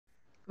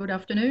Good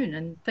afternoon,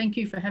 and thank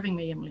you for having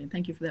me, Emily, and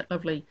thank you for that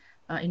lovely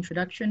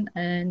introduction,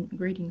 and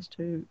greetings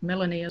to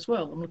Melanie as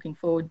well. I'm looking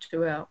forward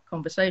to our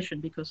conversation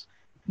because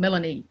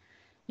Melanie,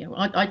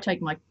 I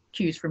take my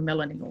cues from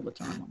Melanie all the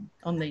time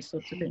on these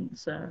sorts of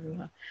things.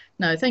 So,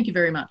 no, thank you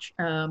very much.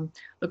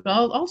 Look,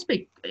 I'll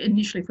speak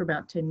initially for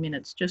about 10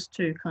 minutes just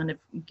to kind of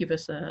give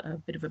us a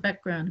bit of a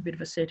background, a bit of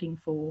a setting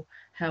for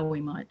how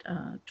we might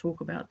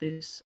talk about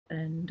this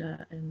and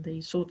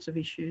these sorts of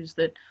issues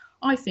that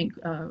I think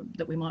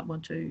that we might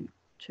want to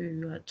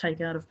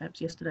take out of perhaps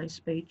yesterday's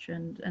speech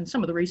and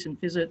some of the recent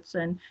visits,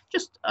 and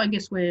just, I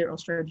guess, where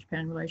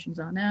Australia-Japan relations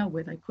are now,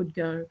 where they could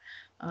go,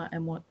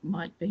 and what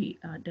might be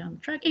down the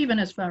track, even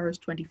as far as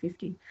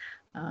 2050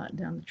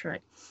 down the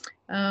track.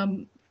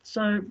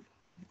 So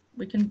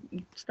we can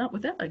start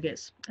with that, I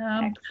guess.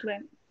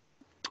 Excellent.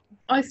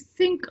 I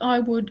think I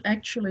would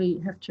actually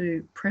have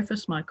to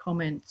preface my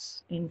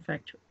comments, in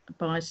fact,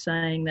 by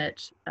saying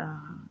that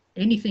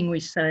anything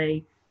we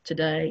say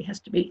today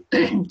has to be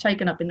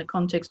taken up in the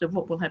context of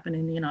what will happen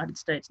in the United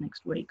States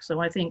next week.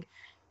 So I think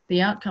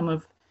the outcome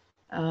of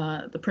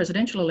the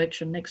presidential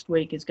election next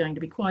week is going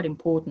to be quite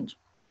important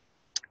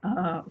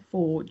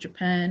for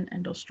Japan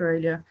and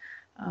Australia,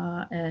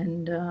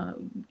 and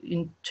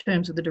in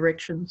terms of the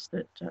directions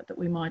that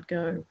we might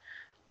go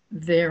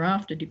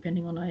thereafter,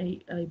 depending on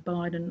a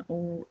Biden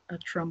or a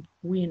Trump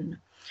win.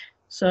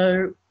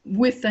 So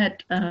with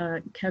that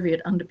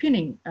caveat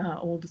underpinning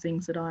all the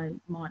things that I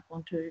might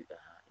want to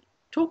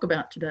talk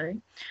about today,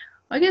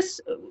 I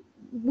guess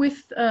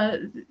with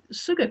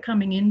Suga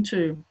coming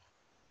into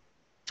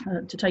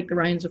to take the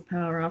reins of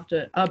power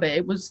after Abe,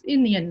 it was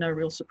in the end no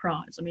real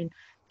surprise. I mean,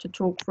 to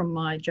talk from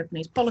my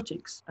Japanese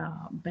politics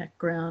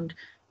background,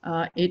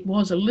 it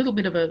was a little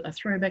bit of a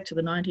throwback to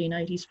the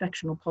 1980s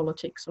factional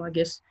politics. So I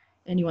guess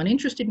anyone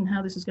interested in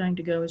how this is going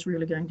to go is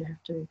really going to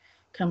have to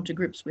come to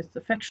grips with the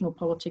factional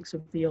politics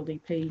of the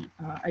LDP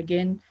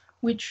again,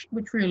 which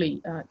really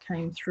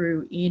came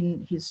through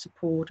in his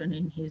support and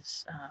in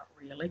his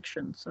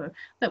re-election. So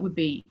that would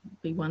be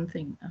one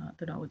thing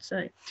that I would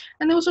say.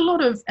 And there was a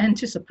lot of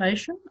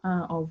anticipation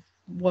of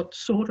what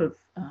sort of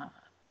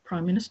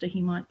Prime Minister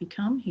he might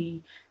become.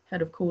 He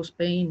had, of course,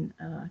 been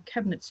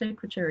Cabinet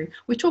Secretary.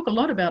 We talk a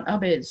lot about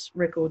Abe's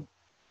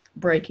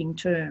record-breaking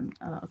term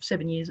of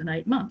 7 years and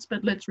 8 months,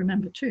 but let's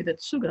remember too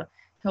that Suga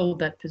held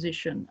that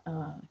position,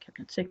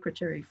 Cabinet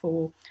Secretary,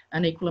 for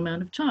an equal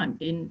amount of time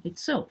in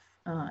itself.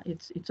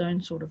 Its own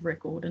sort of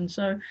record, and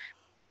so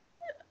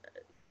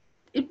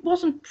it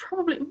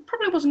probably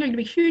wasn't going to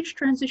be a huge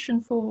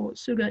transition for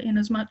Suga, in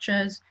as much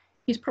as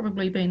he's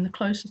probably been the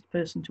closest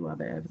person to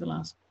Abe over the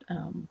last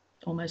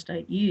almost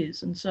 8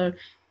 years, and so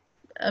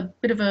a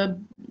bit of a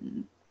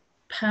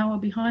power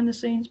behind the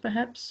scenes,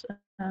 perhaps,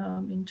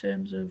 in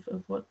terms of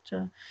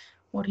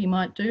what he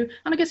might do.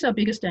 And I guess our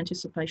biggest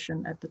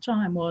anticipation at the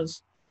time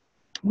was,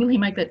 will he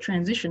make that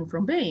transition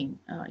from being,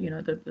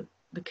 the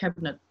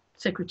cabinet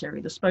secretary,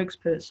 the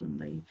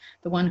spokesperson,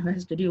 the one who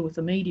has to deal with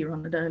the media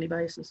on a daily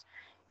basis,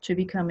 to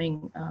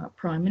becoming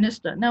Prime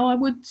Minister. Now, I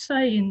would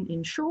say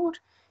in short,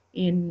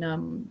 in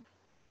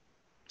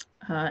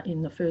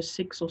the first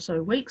 6 or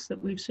so weeks that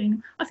we've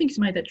seen, I think he's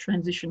made that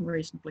transition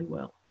reasonably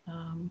well.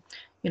 I'm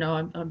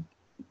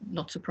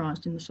not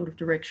surprised in the sort of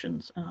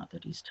directions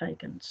that he's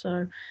taken.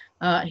 So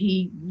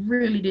he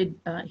really did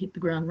hit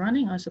the ground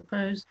running, I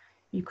suppose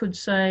you could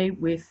say,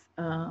 with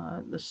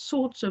the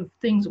sorts of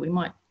things that we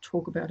might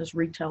talk about as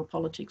retail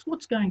politics.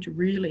 What's going to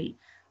really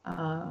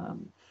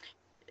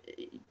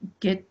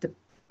get the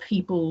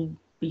people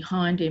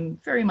behind him?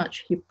 Very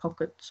much hip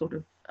pocket sort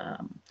of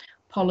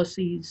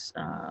policies.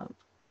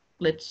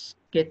 Let's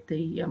get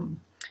the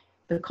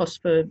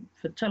cost for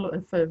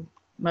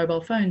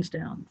mobile phones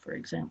down, for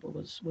example,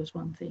 was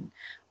one thing.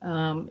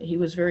 He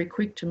was very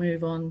quick to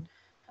move on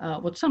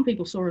what some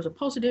people saw as a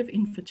positive,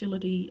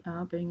 infertility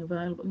being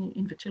available,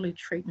 infertility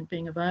treatment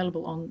being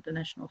available on the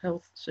National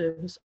Health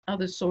Service.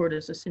 Others saw it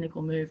as a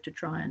cynical move to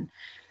try and,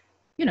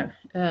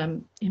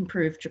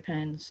 improve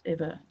Japan's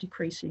ever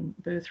decreasing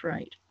birth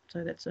rate.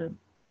 So that's a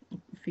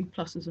few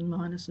pluses and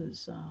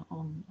minuses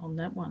on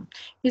that one.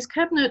 His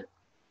cabinet,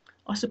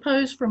 I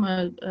suppose, from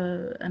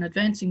an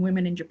advancing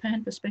women in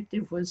Japan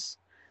perspective, was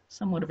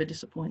somewhat of a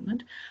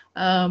disappointment,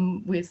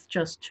 with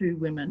just 2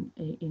 women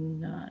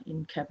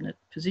in cabinet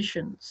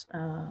positions,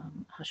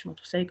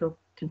 Hashimoto Seiko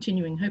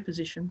continuing her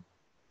position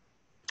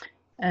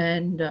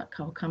and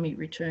Kawakami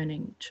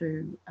returning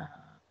to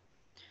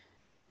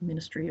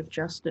Ministry of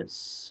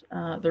Justice.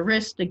 The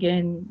rest,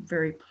 again,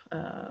 very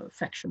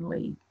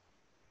factionally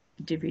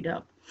divvied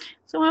up.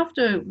 So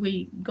after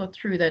we got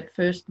through that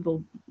first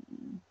little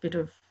bit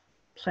of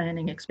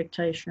planning,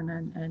 expectation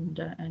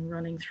and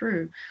running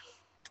through,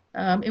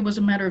 it was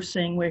a matter of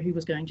seeing where he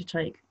was going to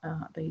take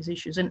these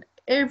issues, and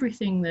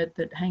everything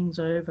that hangs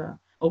over,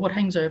 or what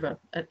hangs over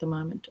at the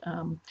moment,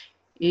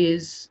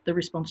 is the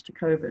response to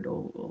COVID,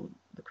 or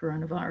the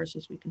coronavirus,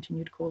 as we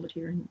continue to call it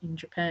here in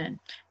Japan,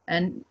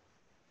 and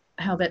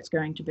how that's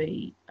going to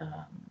be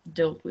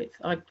dealt with.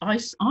 I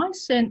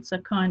sense a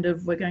kind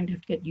of, we're going to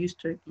have to get used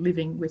to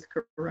living with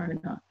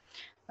corona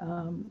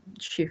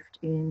shift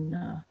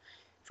in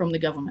from the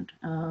government,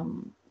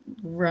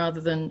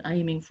 rather than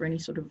aiming for any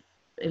sort of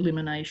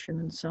elimination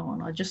and so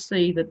on. I just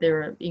see that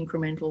there are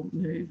incremental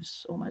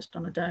moves almost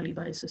on a daily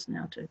basis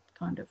now to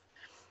kind of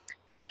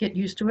get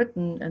used to it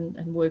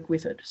and work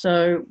with it.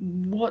 So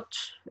what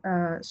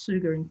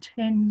Suga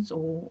intends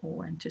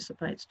or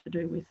anticipates to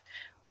do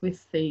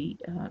with the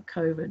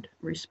COVID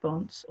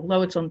response,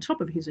 although it's on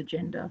top of his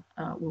agenda,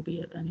 will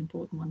be an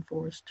important one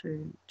for us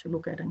to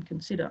look at and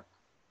consider.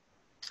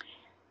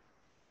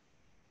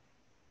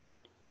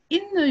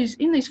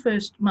 In these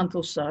first month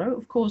or so,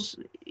 of course,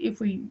 if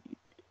we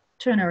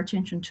turn our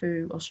attention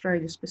to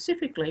Australia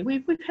specifically,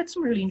 we've had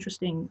some really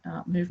interesting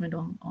movement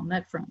on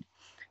that front.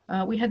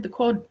 We had the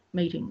Quad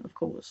meeting, of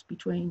course,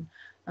 between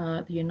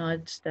the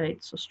United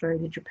States,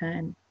 Australia,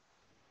 Japan,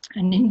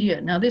 and India.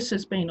 Now, this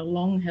has been a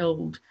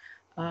long-held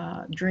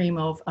dream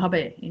of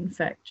Abe, in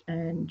fact,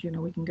 and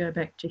we can go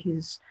back to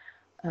his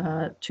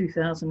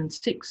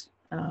 2006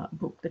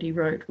 book that he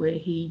wrote, where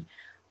he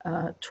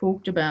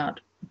talked about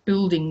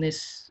building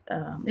this.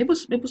 It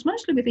was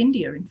mostly with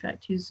India, in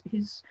fact. His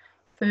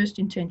first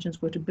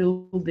intentions were to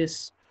build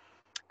this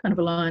kind of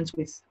alliance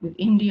with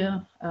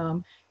India.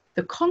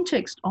 The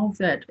context of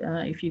that,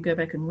 if you go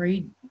back and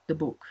read the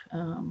book,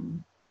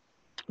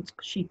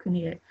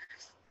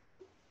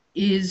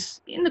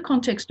 is in the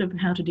context of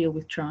how to deal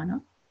with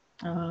China.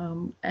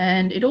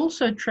 And it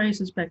also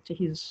traces back to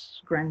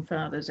his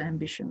grandfather's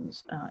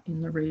ambitions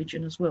in the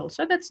region as well.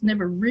 So that's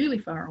never really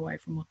far away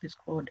from what this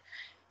Quad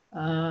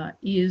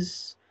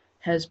has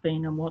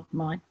been and what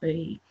might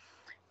be.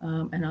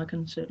 And I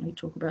can certainly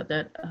talk about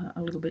that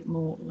a little bit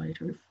more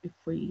later if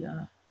we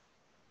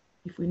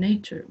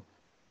need to.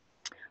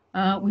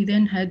 We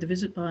then had the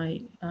visit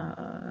by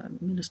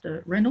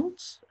Minister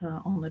Reynolds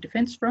on the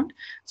defence front.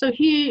 So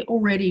here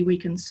already we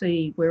can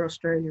see where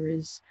Australia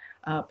is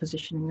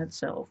positioning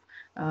itself.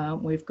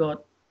 We've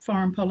got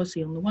foreign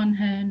policy on the one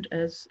hand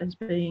as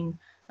being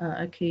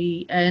a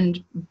key,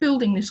 and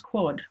building this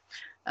Quad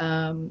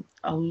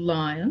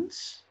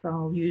alliance.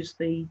 I'll use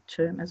the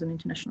term, as an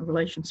international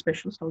relations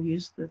specialist, I'll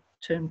use the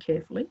term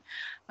carefully.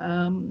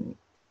 And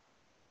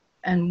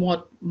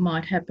what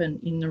might happen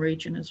in the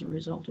region as a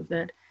result of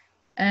that.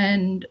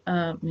 And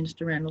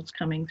Minister Reynolds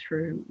coming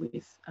through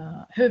with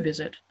her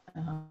visit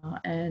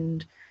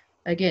and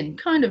again,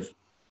 kind of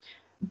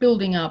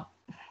building up,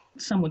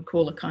 some would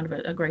call a kind of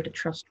a greater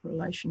trust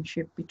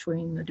relationship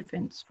between the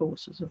defence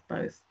forces of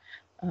both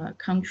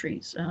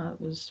countries. It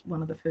was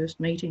one of the first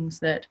meetings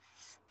that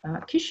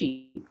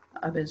Kishi,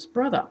 Abe's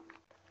brother,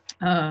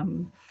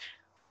 had,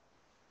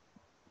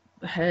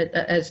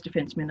 as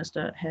Defence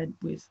Minister, had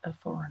with a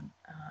foreign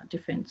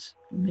defence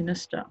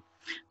minister.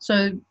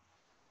 So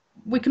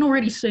we can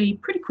already see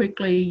pretty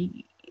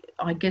quickly,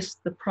 I guess,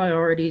 the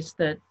priorities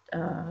that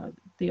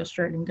the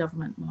Australian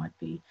government might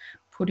be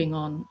putting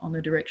on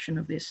the direction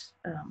of this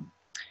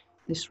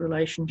this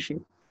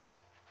relationship.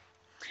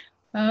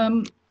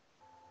 So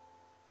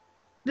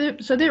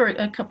there are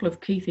a couple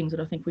of key things that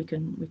I think we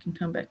can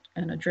come back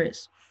and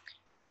address.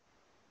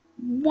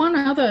 One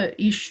other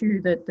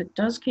issue that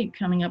does keep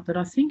coming up that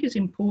I think is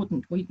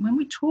important, when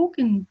we talk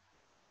in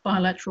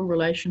bilateral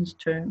relations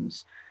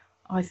terms,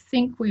 I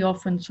think we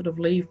often sort of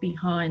leave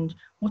behind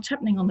what's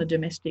happening on the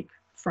domestic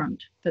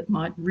front that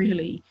might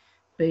really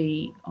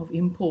be of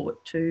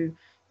import to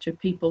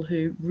people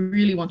who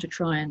really want to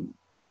try and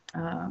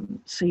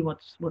see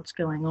what's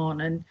going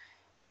on. And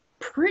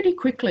pretty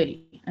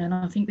quickly, and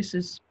I think this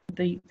is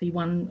the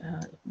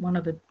one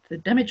of the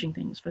damaging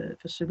things for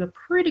Suga,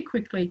 pretty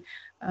quickly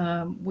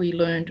we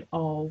learned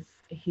of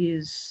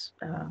his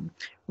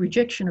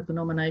rejection of the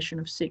nomination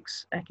of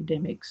 6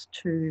 academics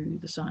to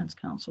the Science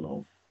Council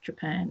of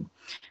Japan.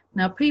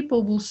 Now,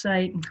 people will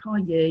say, oh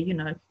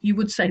yeah, you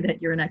would say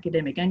that you're an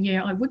academic. And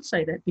yeah, I would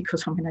say that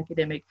because I'm an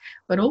academic,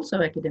 but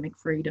also academic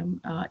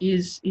freedom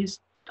is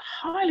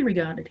highly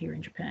regarded here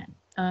in Japan,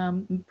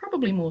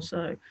 probably more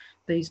so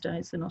these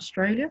days than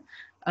Australia.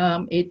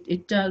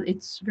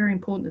 It's very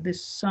important that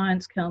this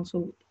Science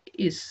Council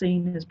is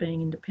seen as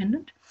being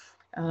independent.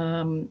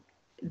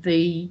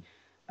 The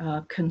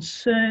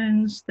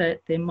concerns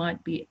that there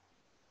might be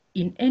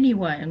in any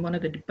way, and one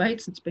of the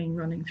debates that's been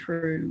running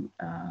through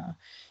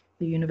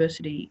the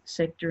university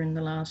sector in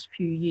the last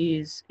few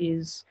years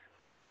is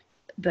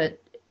that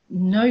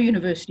no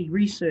university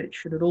research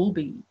should at all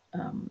be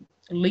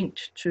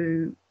linked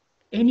to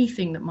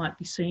anything that might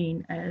be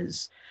seen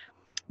as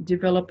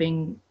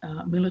developing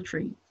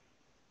military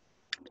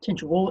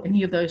potential or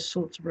any of those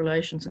sorts of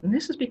relations. And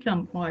this has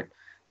become quite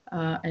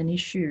an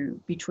issue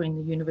between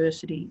the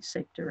university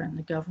sector and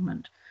the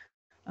government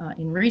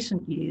in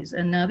recent years.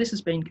 And now this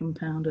has been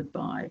compounded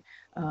by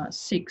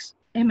 6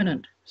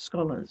 eminent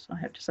scholars, I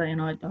have to say,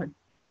 and I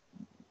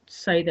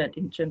say that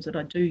in terms that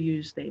I do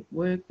use their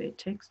work, their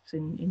texts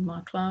in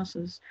my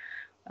classes.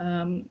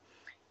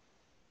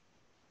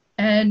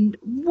 And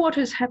what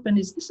has happened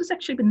is this has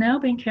actually now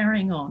been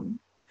carrying on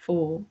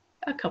for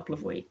a couple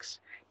of weeks.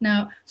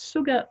 Now,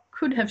 Suga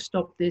could have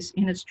stopped this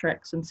in its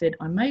tracks and said,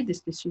 I made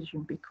this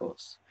decision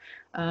because.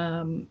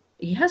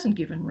 He hasn't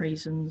given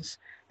reasons,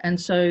 And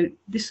so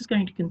this is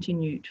going to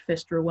continue to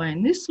fester away.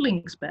 And this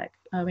links back,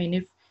 I mean,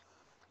 if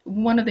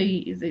one of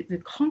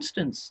the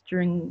constants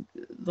during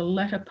the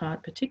latter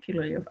part,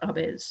 particularly of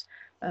Abe's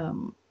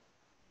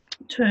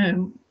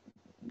term,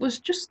 was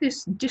just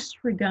this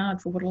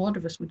disregard for what a lot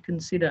of us would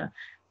consider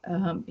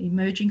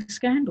emerging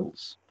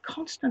scandals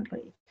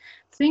constantly.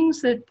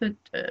 Things that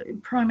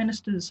prime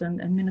ministers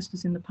and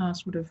ministers in the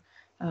past would have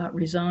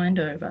resigned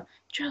over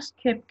just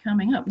kept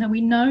coming up. Now,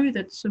 we know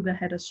that Suga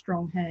had a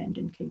strong hand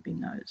in keeping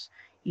those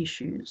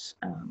issues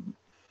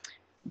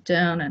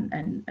down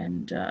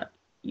and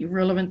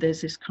irrelevant.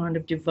 There's this kind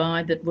of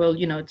divide that, well,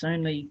 you know, it's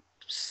only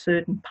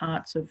certain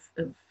parts of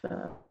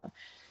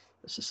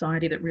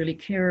society that really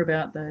care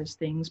about those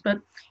things. But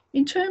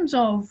in terms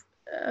of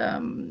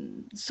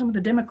some of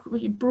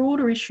the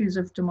broader issues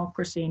of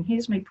democracy, and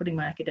here's me putting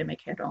my academic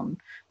hat on,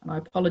 and I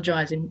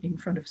apologise in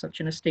front of such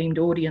an esteemed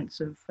audience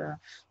of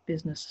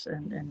business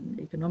and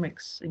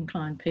economics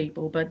inclined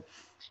people, but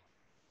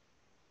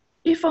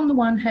if on the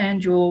one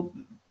hand you're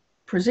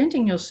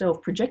projecting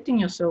yourself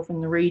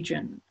in the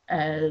region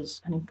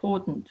as an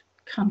important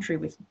country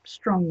with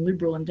strong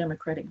liberal and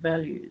democratic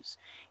values,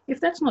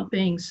 if that's not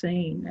being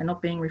seen and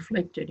not being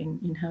reflected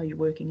in how you're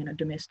working in a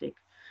domestic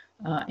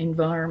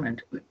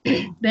environment,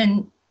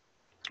 then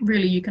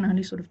really you can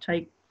only sort of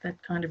take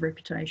that kind of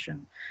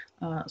reputation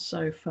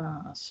so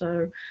far.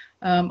 So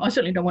I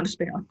certainly don't want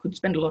to I could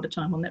spend a lot of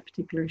time on that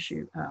particular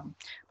issue,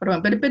 but I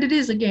won't. But it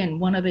is, again,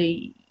 one of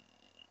these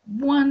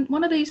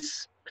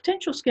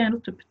potential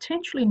scandals to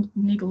potentially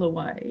niggle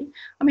away.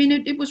 I mean,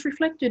 it was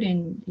reflected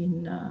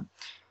in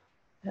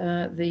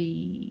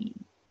the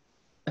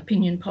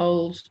opinion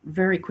polls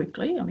very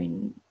quickly. I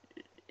mean,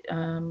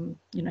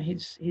 you know,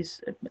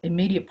 his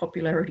immediate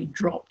popularity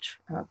dropped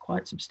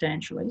quite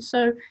substantially.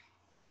 So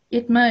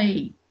it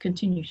may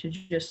continue to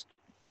just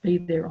be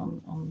there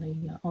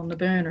on the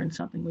burner, and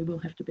something we will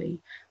have to be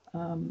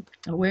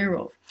aware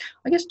of.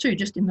 I guess too,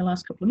 just in the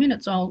last couple of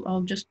minutes,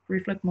 I'll just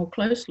reflect more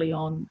closely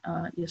on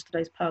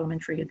yesterday's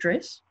parliamentary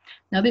address.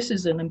 Now, this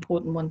is an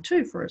important one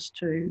too for us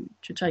to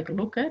take a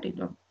look at.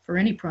 For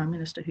any Prime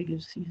Minister who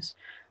gives his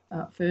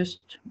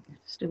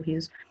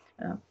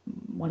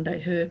one day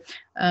her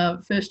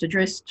first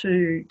address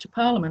to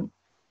Parliament,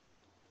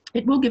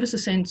 it will give us a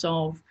sense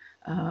of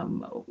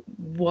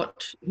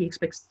what he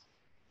expects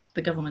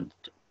the government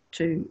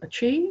to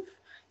achieve.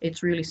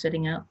 It's really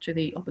setting out to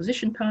the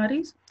opposition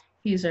parties,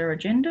 here's our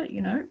agenda,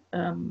 you know,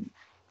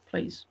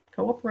 please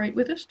cooperate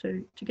with us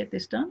to get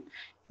this done,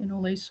 and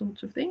all these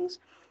sorts of things.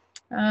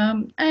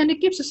 And it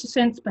gives us a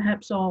sense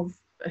perhaps of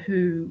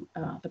who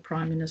the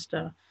Prime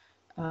Minister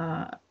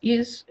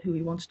is, who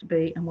he wants to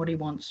be, and what he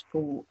wants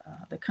for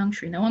the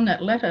country. Now, on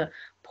that latter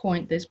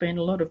point, there's been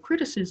a lot of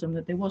criticism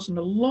that there wasn't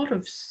a lot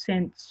of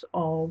sense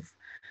of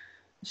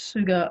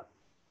Suga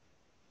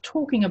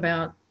talking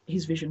about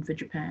his vision for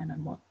Japan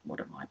and what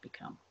it might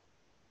become.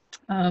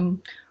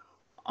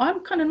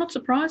 I'm kind of not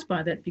surprised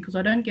by that, because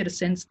I don't get a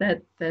sense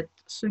that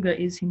Suga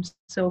is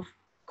himself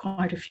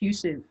quite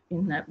effusive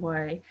in that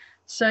way,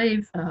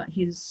 save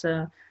his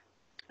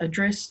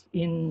address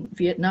in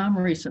Vietnam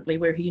recently,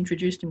 where he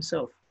introduced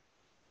himself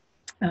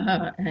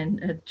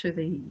and to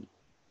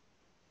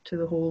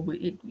the hall,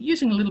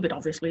 using a little bit,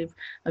 obviously,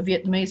 of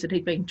Vietnamese that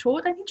he'd been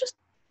taught, and he just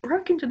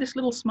broke into this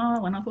little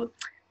smile, and I thought,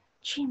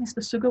 gee, Mr.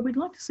 Suga, we'd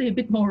like to see a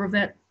bit more of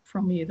that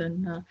from you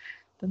than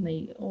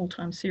the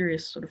all-time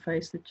serious sort of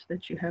face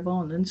that you have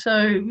on. And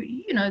so,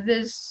 you know,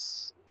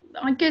 there's,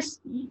 I guess,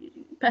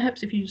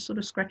 perhaps if you sort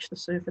of scratch the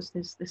surface,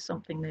 there's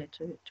something there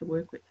to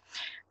work with.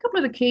 A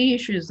couple of the key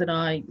issues that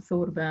I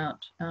thought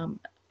about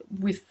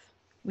with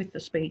the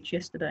speech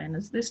yesterday, and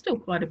there's still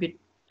quite a bit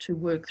to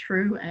work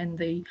through, and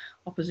the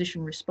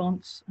opposition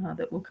response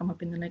that will come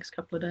up in the next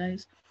couple of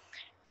days.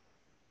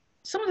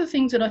 Some of the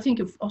things that I think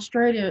of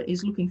Australia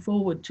is looking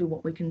forward to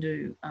what we can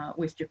do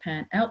with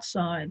Japan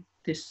outside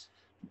this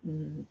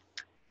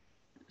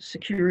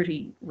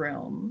security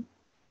realm.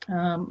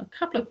 A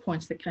couple of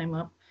points that came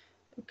up,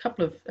 a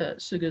couple of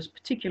Suga's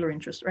particular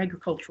interests,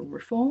 agricultural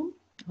reform.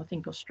 I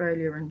think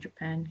Australia and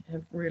Japan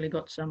have really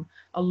got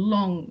a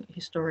long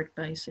historic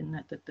base in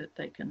that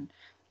they can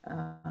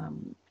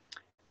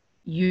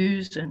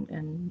use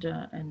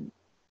and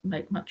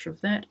make much of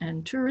that.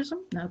 And tourism.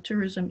 Now,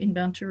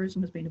 inbound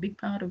tourism has been a big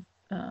part of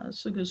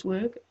Suga's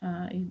work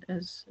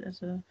as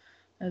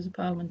a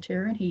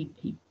parliamentarian.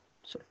 He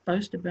sort of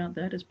boasted about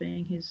that as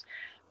being his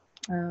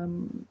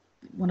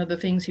one of the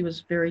things he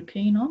was very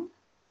keen on.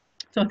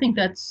 So I think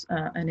that's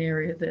an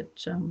area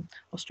that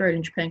Australia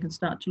and Japan can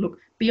start to look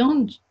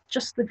beyond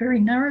just the very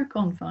narrow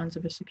confines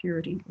of a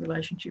security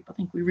relationship. I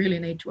think we really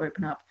need to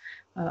open up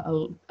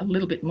a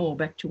little bit more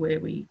back to where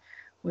we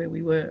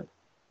were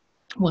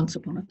once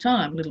upon a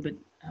time, a little bit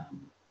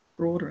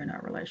broader in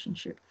our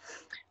relationship.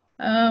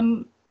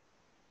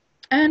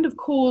 And of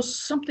course,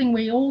 something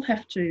we all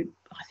have to,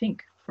 I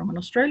think, from an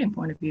Australian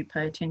point of view,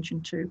 pay attention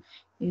to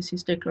is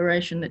his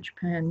declaration that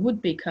Japan would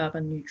be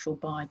carbon neutral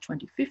by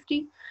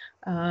 2050,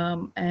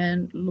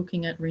 and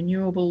looking at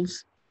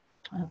renewables,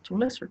 to a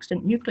lesser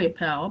extent nuclear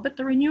power, but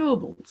the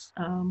renewables.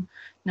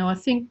 Now, I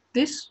think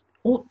this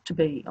ought to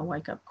be a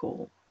wake-up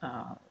call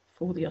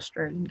for the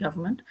Australian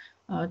government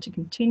to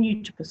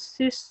continue to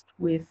persist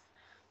with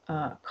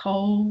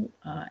coal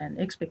and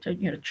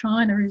expectation. You know,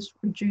 China is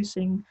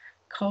reducing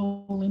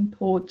coal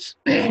imports.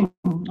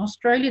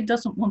 Australia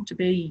doesn't want to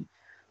be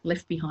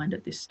left behind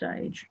at this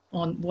stage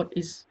on what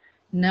is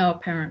now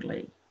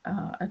apparently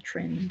a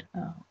trend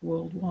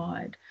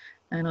worldwide.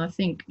 And I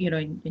think, you know,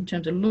 in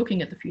terms of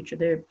looking at the future,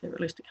 there are at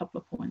least a couple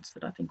of points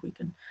that I think we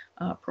can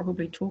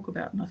probably talk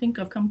about. And I think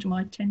I've come to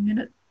my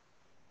 10-minute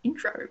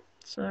intro,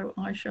 so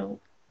I shall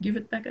give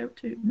it back over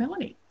to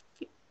Melanie.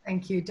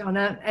 Thank you,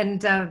 Donna.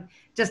 And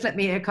just let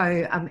me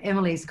echo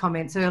Emily's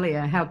comments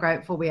earlier, how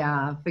grateful we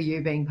are for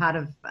you being part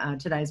of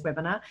today's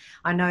webinar.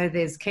 I know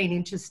there's keen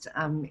interest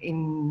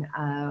in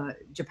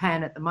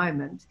Japan at the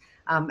moment,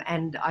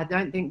 and I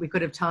don't think we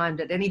could have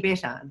timed it any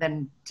better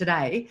than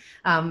today,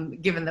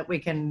 given that we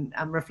can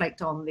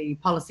reflect on the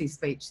policy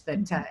speech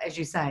that, as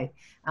you say,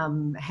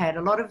 had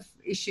a lot of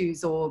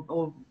issues or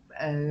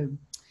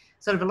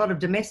sort of a lot of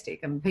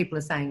domestic, and people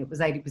are saying it was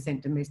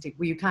 80% domestic.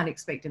 Well, you can't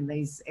expect in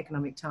these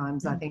economic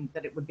times, I think,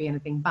 that it would be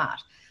anything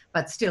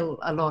but still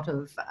a lot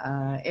of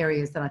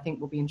areas that I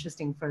think will be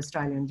interesting for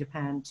Australia and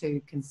Japan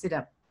to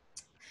consider.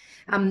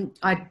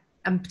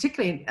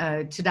 Particularly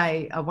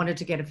today, I wanted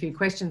to get a few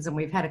questions, and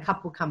we've had a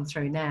couple come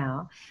through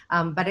now.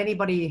 But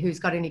anybody who's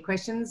got any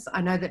questions,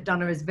 I know that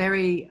Donna is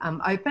very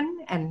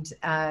open, and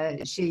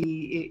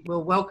she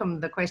will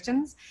welcome the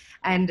questions.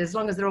 And as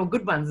long as they're all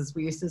good ones, as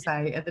we used to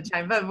say at the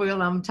Chamber,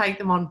 we'll take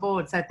them on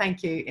board. So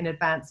thank you in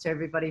advance to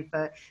everybody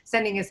for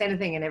sending us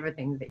anything and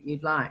everything that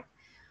you'd like.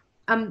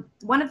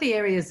 One of the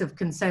areas of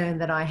concern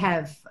that I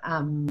have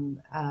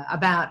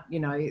about, you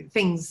know,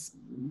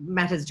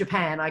 matters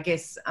Japan, I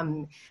guess,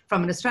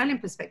 from an Australian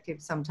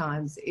perspective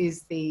sometimes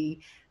is the,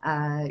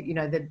 you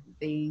know,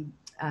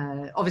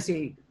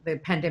 obviously the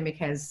pandemic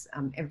has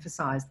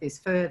emphasised this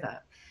further.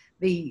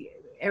 The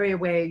area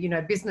where, you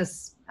know,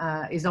 business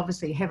is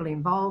obviously heavily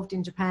involved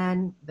in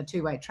Japan, the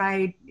two-way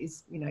trade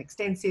is, you know,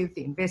 extensive,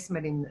 the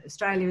investment in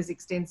Australia is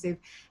extensive,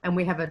 and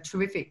we have a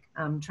terrific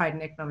trade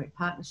and economic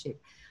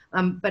partnership.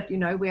 But, you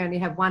know, we only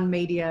have one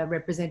media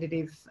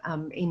representative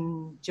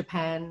in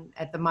Japan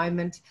at the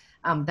moment.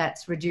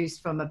 That's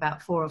reduced from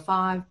about 4 or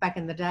 5 back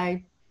in the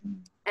day.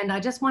 And I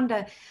just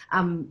wonder,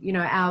 you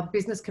know, our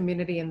business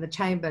community in the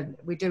Chamber,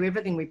 we do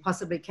everything we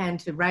possibly can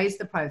to raise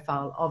the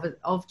profile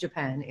of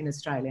Japan in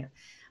Australia.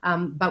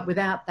 But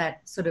without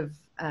that sort of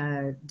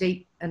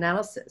deep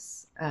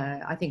analysis,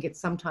 I think it's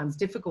sometimes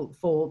difficult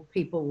for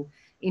people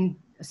in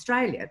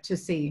Australia to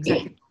see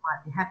exactly what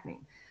might be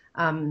happening.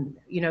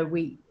 You know,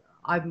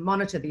 I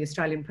monitor the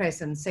Australian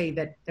press and see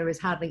that there is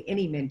hardly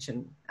any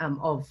mention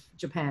of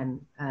Japan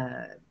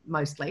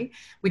mostly,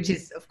 which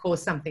is, of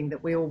course, something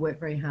that we all work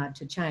very hard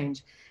to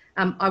change.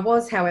 I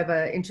was,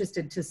 however,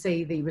 interested to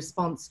see the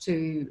response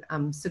to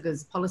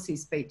Suga's policy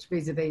speech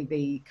vis-a-vis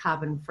the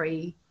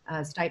carbon-free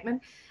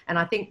statement. And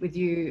I think with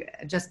you,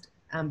 just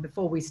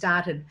before we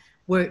started,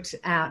 worked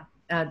out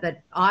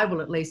that I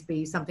will at least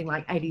be something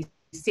like 86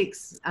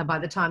 by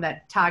the time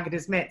that target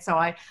is met. So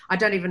I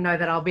don't even know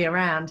that I'll be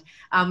around.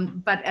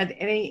 But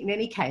in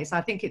any case,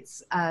 I think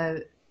it's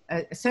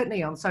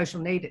certainly on social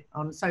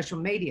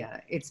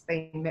media, it's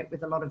been met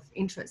with a lot of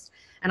interest.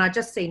 And I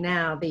just see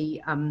now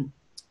the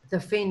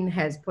Fin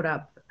has put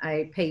up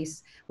a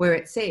piece where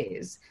it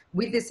says,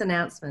 with this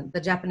announcement,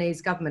 the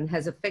Japanese government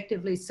has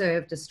effectively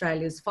served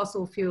Australia's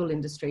fossil fuel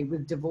industry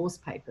with divorce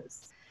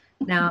papers.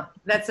 Now,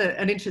 that's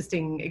an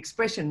interesting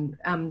expression.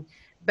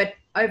 But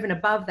over and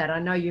above that, I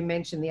know you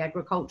mentioned the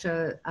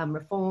agriculture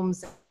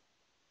reforms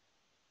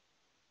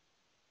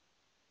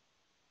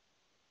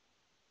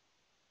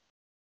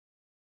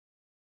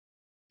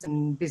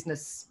and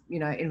business, you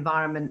know,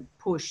 environment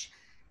push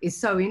is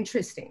so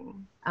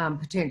interesting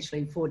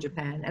potentially for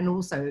Japan, and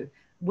also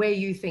where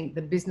you think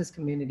the business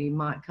community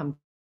might come.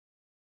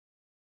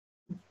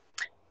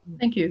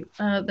 Thank you.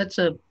 That's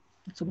a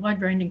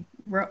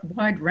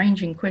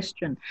wide-ranging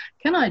question.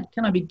 Can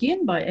I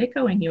begin by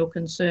echoing your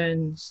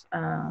concerns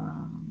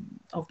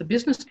of the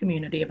business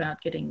community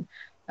about getting,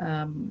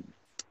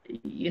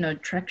 you know,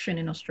 traction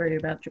in Australia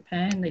about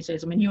Japan these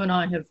days? I mean, you and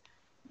I have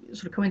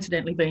sort of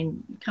coincidentally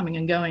been coming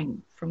and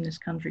going from this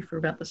country for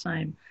about the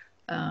same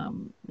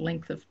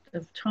length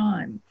of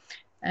time.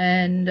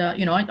 And,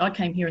 you know, I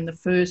came here in the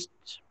first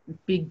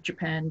big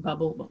Japan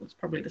bubble. Well, it's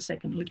probably the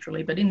second,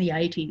 literally, but in the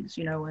 80s,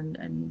 you know,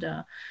 and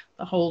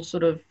the whole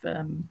sort of,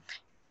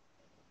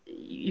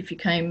 if you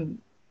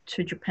came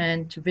to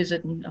Japan to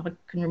visit, and I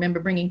can remember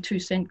bringing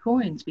 2-cent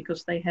coins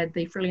because they had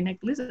the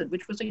frilly-necked lizard,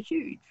 which was a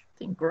huge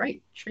thing,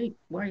 great, cheap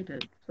way to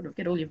sort of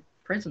get all your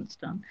presents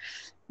done.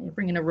 You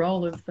bring in a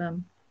roll of,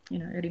 you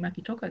know,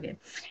 erimaki tokage.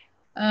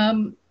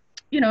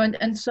 You know,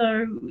 and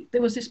so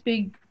there was this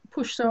big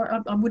push. So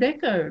I would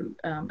echo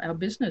our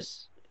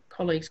business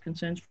colleagues'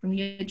 concerns from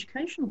the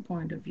educational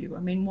point of view. I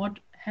mean, what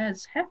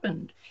has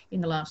happened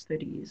in the last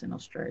 30 years in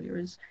Australia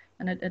is,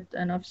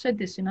 and I've said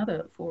this in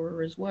other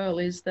fora as well,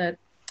 is that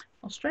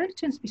Australia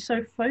tends to be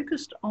so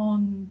focused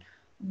on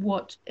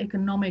what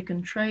economic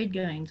and trade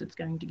gains it's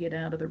going to get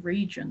out of the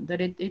region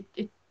that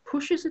it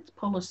pushes its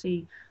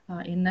policy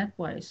in that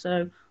way.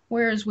 So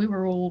whereas we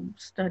were all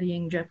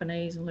studying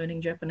Japanese and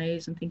learning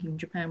Japanese and thinking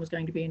Japan was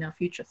going to be in our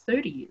future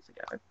 30 years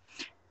ago,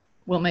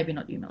 well, maybe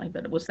not you, Melanie,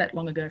 but it was that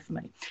long ago for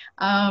me.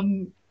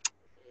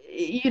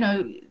 You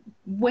know,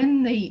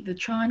 when the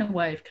China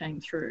wave came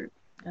through,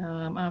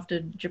 after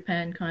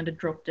Japan kind of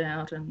dropped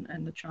out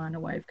and the China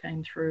wave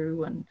came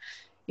through, and,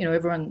 you know,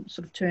 everyone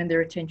sort of turned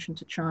their attention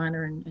to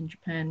China, and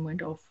Japan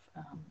went off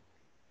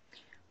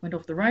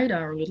the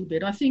radar a little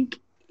bit. I think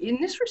in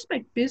this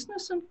respect,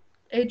 business and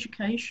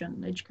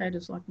education,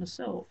 educators like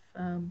myself,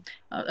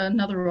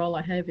 another role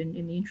I have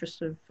in the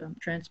interest of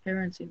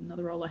transparency,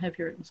 another role I have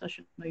here at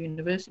Musashino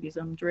University is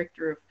I'm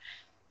director of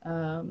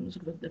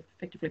sort of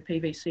effectively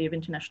PVC of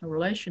international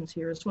relations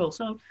here as well.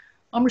 So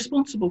I'm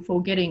responsible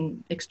for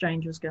getting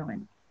exchanges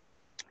going.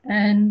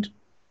 And,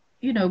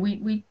 you know,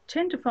 we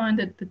tend to find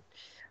that the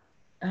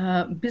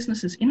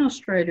businesses in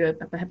Australia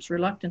are perhaps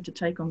reluctant to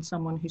take on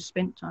someone who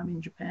spent time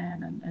in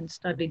Japan and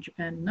studied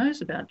Japan and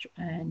knows about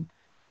Japan,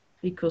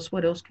 because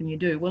what else can you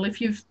do? Well,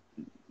 if you've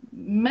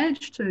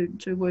managed to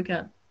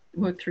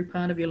work through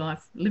part of your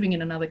life living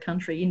in another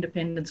country,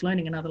 independence,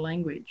 learning another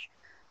language,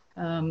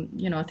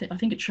 you know, I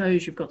think it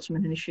shows you've got some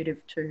initiative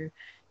to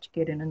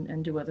get in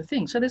and do other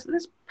things. So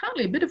there's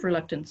partly a bit of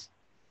reluctance,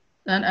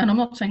 and I'm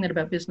not saying that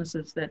about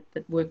businesses that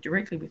work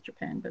directly with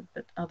Japan,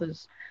 but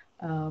others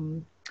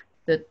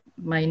that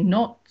may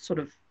not sort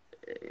of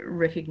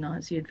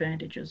recognise the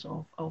advantages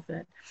of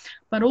that.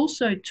 But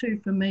also too,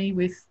 for me,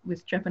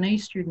 with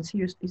Japanese students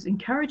here is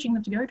encouraging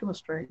them to go to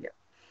Australia.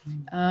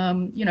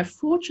 You know,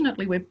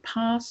 fortunately, we're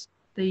past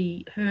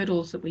the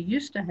hurdles that we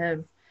used to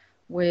have,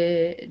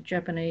 where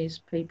Japanese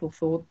people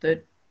thought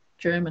that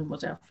German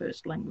was our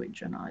first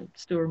language. And I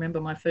still remember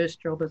my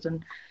first job as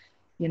an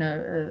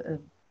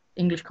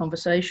English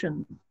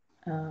conversation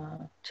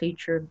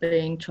teacher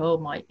being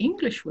told my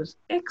English was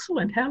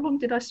excellent. How long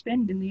did I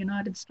spend in the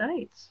United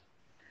States?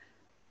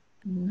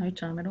 No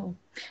time at all.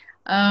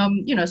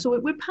 You know, so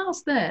we're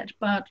past that,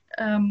 but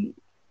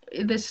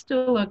there's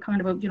still a kind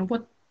of a, you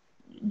know,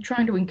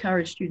 trying to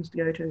encourage students to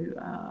go to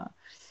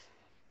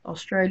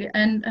Australia,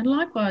 and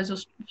likewise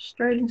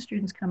Australian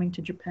students coming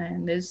to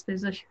Japan.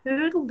 There's a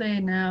hurdle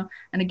there now,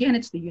 and again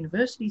it's the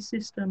university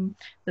system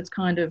that's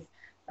kind of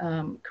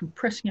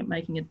compressing it,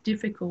 making it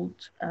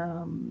difficult,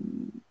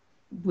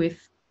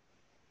 with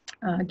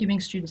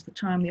giving students the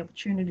time, the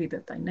opportunity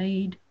that they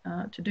need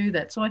to do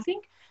that. So I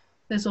think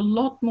there's a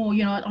lot more,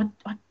 you know,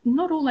 I'm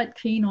not all that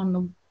keen on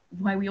the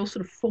way we all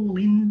sort of fall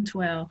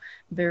into our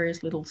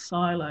various little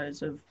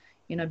silos of,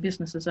 you know,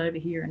 business is over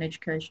here and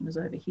education is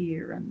over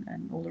here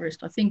and all the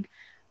rest. I think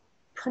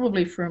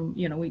probably from,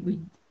 you know,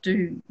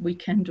 we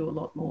can do a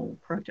lot more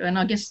proactive. And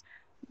I guess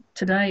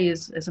today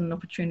is an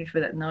opportunity for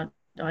that. And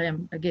I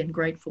am, again,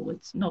 grateful.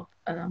 It's not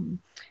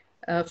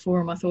a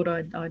forum I thought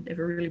I'd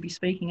ever really be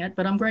speaking at,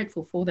 but I'm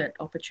grateful for that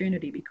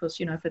opportunity, because,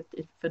 you know, if it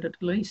at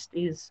least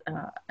is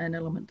an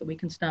element that we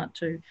can start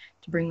to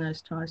bring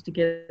those ties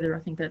together, I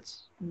think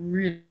that's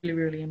really,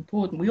 really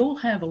important. We all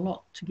have a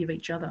lot to give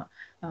each other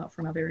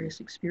from our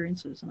various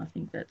experiences, and I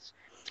think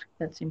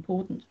that's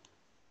important.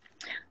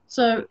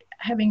 So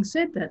having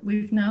said that,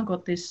 we've now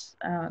got this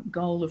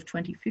goal of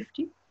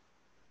 2050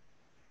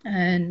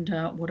 and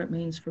what it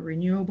means for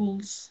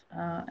renewables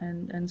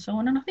and so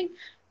on. And I think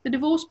the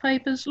divorce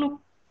papers,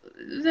 look,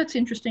 that's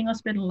interesting. I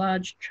spent a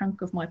large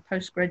chunk of my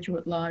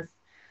postgraduate life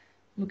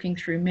looking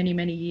through many,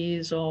 many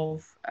years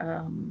of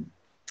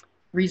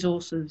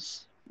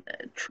resources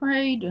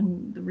trade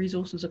and the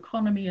resources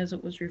economy, as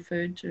it was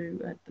referred to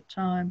at the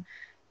time.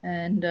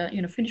 And,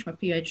 you know, finished my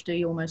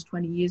PhD almost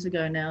 20 years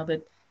ago now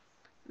that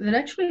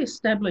actually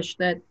established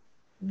that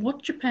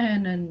what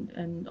Japan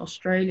and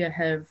Australia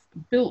have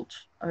built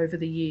over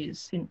the years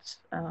since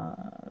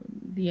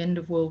the end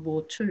of World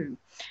War II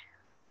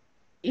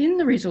in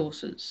the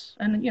resources,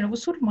 and, you know,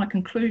 was sort of my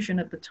conclusion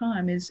at the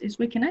time, is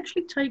we can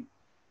actually take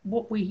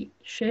what we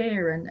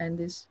share and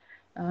this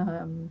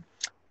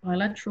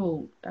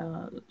bilateral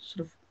sort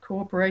of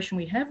cooperation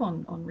we have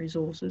on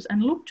resources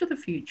and look to the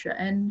future.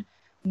 And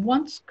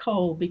once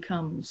coal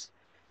becomes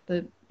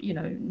the, you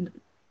know,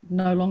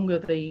 no longer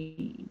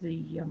the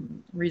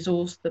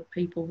resource that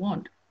people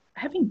want,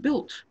 having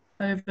built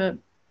over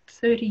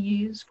 30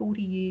 years,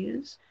 40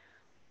 years,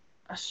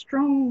 a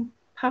strong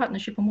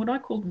partnership on what I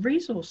call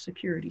resource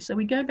security. So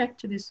we go back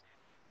to this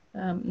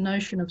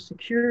notion of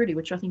security,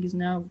 which I think is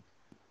now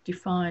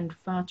defined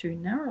far too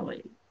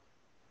narrowly,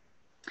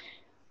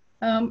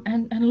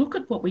 and look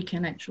at what we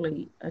can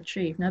actually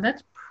achieve. Now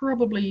that's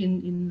probably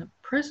in the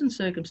present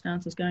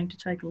circumstances going to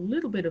take a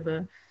little bit of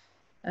a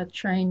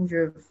change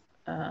of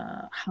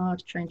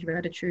hard change of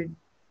attitude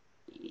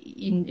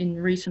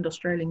in recent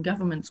Australian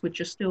governments,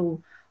 which are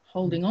still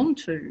holding on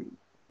to,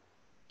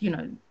 you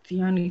know,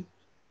 the only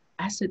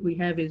asset we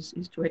have is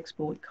to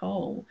export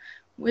coal.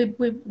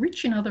 We're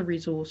rich in other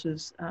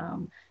resources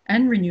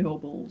and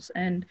renewables,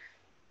 and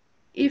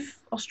if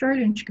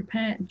Australia and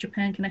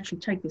Japan can actually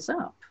take this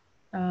up,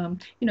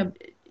 you know,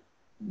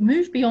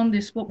 move beyond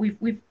this, what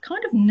we've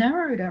kind of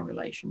narrowed our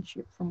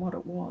relationship from what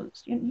it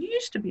was. You know, it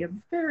used to be a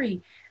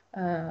very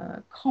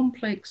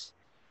complex,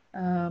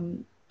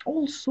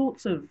 all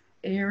sorts of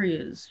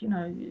areas, you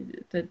know,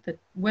 that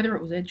whether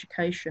it was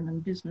education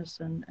and business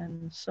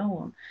and so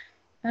on.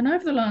 And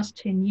over the last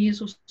 10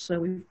 years or so,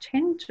 we've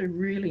tended to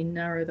really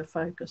narrow the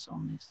focus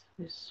on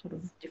this sort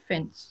of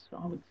defence.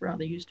 I would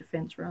rather use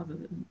defence rather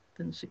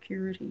than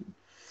security.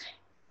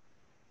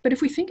 But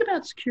if we think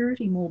about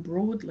security more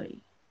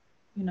broadly,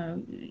 you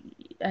know,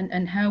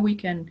 and how we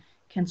can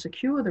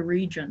secure the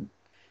region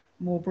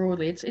more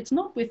broadly, it's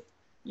not with,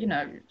 you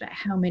know,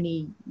 how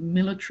many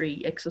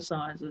military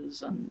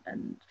exercises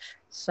and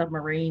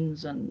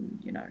submarines and,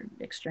 you know,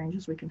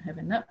 exchanges we can have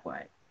in that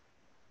way.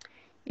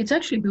 It's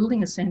actually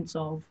building a sense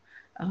of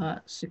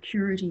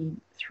security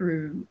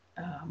through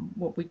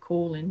what we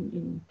call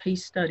in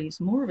peace studies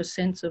more of a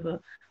sense of a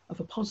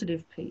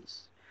positive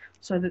peace,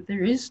 so that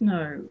there is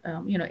no,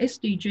 you know,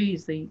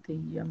 SDGs, the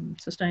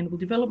Sustainable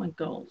Development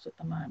Goals at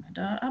the moment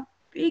are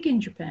big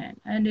in Japan.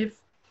 And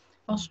if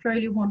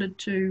Australia wanted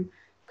to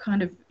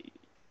kind of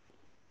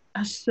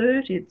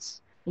assert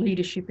its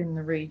leadership in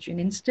the region,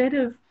 instead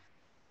of,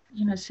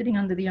 you know, sitting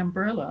under the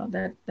umbrella,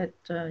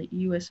 that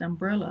US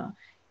umbrella,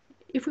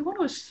 if we want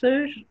to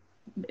assert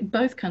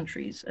both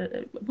countries,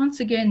 once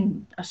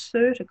again,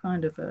 assert a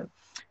kind of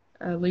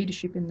a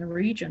leadership in the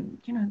region,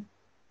 you know,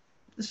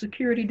 the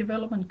security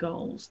development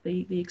goals,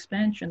 the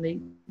expansion,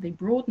 the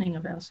broadening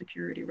of our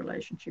security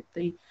relationship,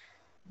 the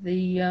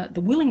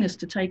willingness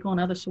to take on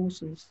other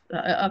sources,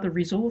 other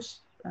resource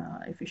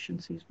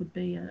efficiencies would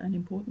be an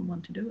important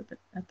one to do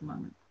at the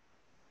moment.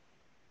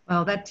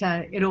 Well, that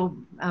it all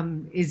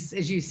is,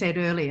 as you said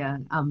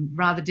earlier,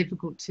 rather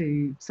difficult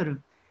to sort of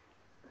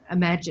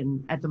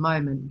imagine at the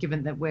moment,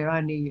 given that we're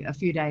only a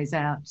few days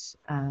out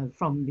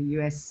from the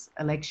US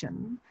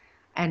election.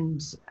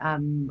 And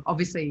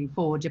obviously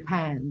for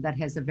Japan, that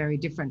has a very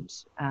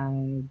different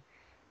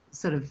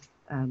sort of,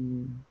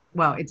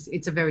 well,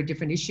 it's a very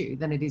different issue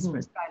than it is for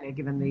Australia,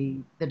 given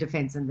the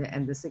defence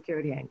and the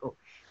security angle.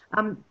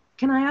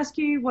 Can I ask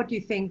you what you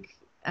think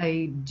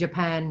a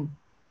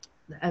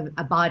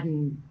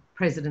Biden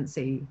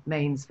presidency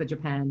means for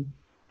Japan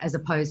as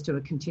opposed to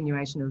a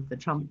continuation of the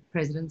Trump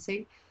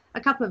presidency? A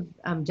couple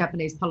of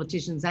Japanese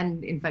politicians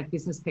and, in fact,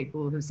 business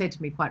people have said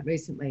to me quite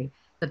recently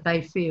that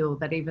they feel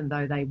that even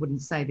though they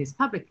wouldn't say this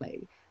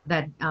publicly,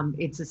 that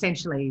it's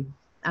essentially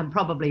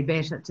probably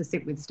better to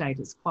sit with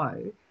status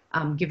quo,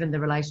 given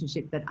the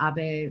relationship that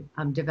Abe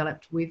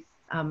developed with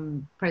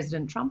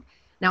President Trump.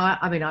 Now,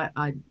 I mean,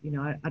 I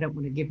don't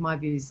want to give my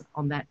views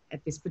on that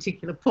at this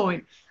particular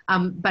point,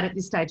 but at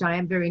this stage, I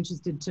am very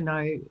interested to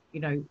know, you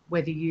know,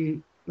 whether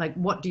you, like,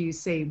 what do you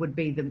see would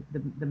be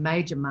the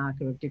major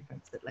marker of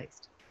difference, at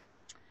least?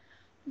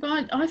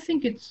 But I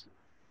think it's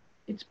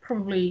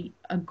probably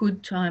a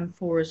good time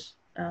for us,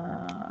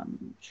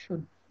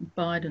 should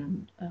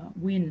Biden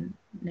win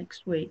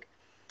next week.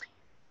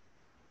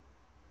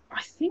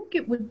 I think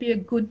it would be a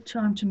good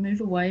time to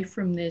move away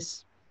from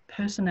this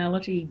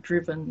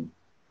personality-driven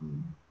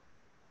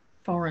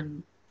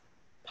foreign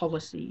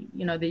policy.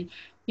 You know,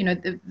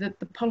 the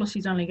policy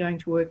is only going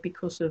to work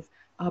because of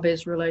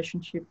Abe's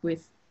relationship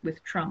with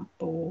Trump,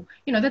 or,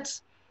 you know,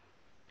 that's,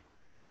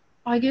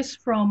 I guess,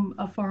 from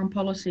a foreign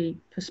policy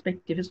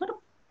perspective, it's not a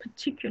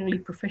particularly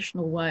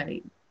professional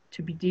way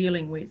to be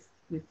dealing with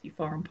your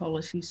foreign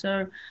policy.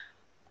 So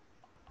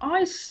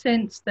I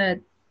sense that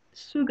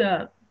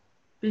Suga,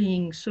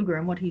 being Suga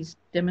and what he's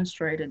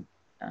demonstrated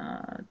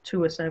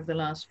to us over the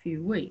last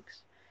few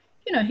weeks,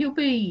 you know, he'll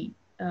be,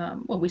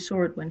 well, we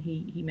saw it when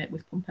he met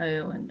with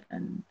Pompeo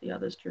and the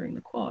others during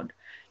the Quad.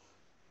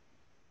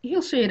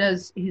 He'll see it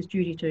as his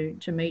duty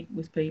to meet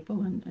with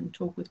people and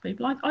talk with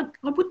people. I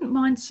wouldn't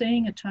mind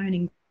seeing a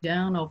toning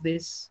down of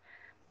this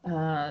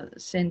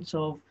sense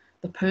of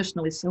the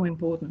personal is so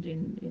important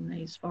in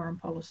these foreign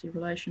policy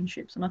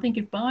relationships. And I think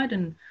if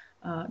Biden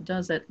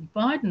does that,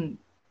 Biden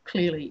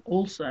clearly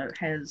also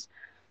has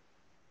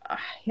a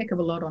heck of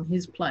a lot on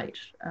his plate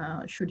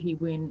should he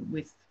win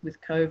with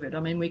COVID.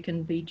 I mean, we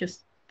can be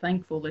just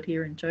thankful that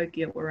here in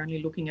Tokyo, we're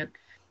only looking at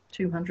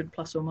 200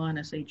 plus or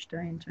minus each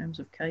day in terms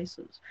of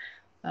cases.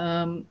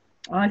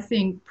 I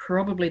think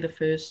probably the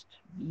first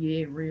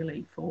year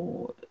really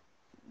for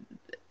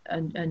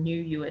a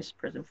new US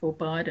president, for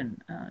Biden,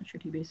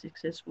 should he be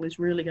successful, is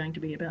really going to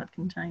be about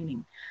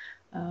containing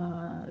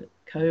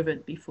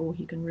COVID before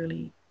he can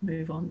really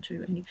move on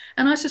to any.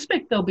 And I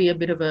suspect there'll be a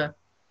bit of a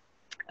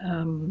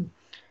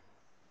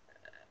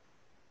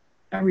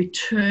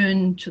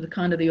return to the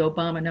kind of the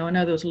Obama. Now, I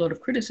know there was a lot of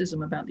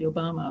criticism about the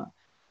Obama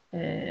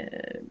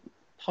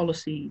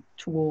policy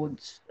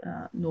towards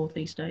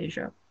Northeast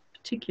Asia,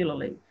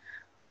 particularly,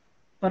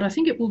 but I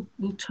think it will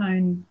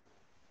tone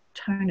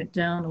it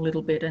down a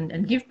little bit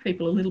and give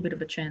people a little bit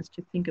of a chance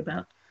to think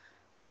about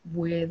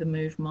where the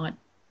move might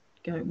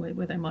go,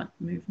 where they might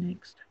move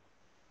next.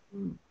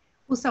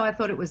 Also, I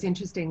thought it was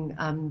interesting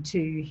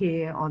to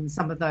hear on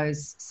some of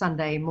those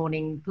Sunday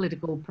morning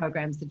political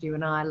programs that you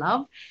and I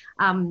love,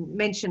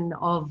 mention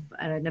of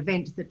an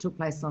event that took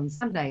place on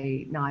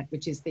Sunday night,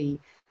 which is the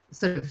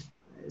sort of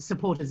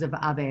supporters of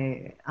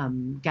Abe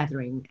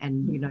gathering,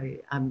 and you know,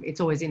 it's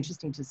always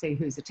interesting to see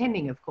who's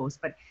attending, of course,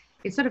 but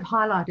it sort of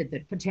highlighted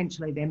that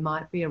potentially there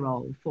might be a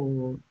role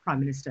for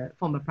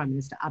former Prime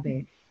Minister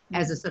Abe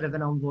as a sort of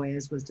an envoy,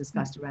 as was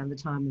discussed around the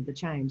time of the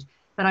change.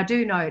 But I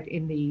do note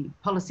in the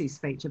policy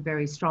speech a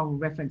very strong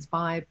reference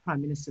by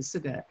Prime Minister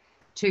Suga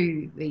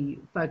to the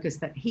focus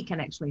that he can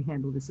actually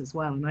handle this as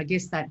well. And I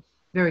guess that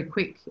very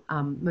quick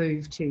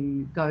move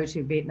to go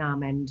to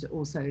Vietnam and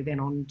also then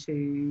on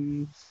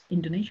to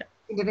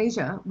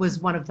Indonesia was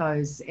one of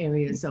those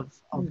areas of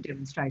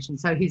demonstration.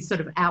 So his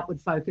sort of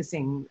outward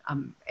focusing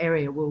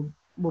area will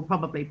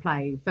probably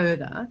play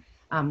further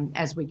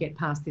as we get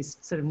past this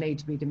sort of need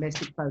to be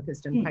domestic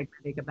focused and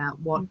pragmatic about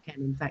what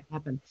can in fact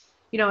happen.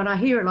 You know, and I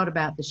hear a lot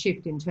about the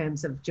shift in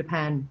terms of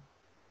Japan,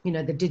 you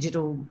know, the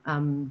digital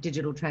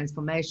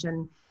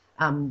transformation,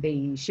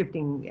 the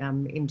shifting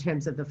in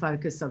terms of the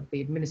focus of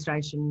the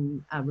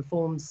administration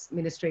reforms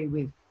ministry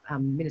with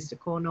Minister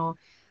Kono,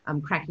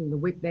 cracking the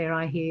whip there,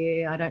 I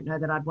hear. I don't know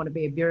that I'd want to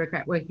be a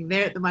bureaucrat working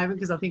there at the moment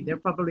because I think they're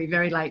probably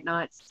very late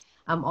nights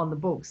on the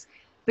books.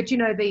 But, you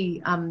know,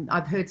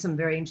 I've heard some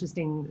very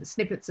interesting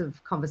snippets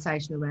of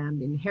conversation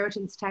around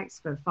inheritance tax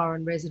for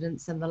foreign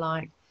residents and the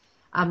like.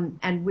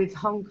 And with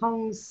Hong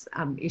Kong's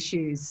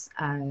issues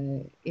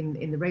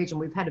in the region,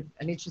 we've had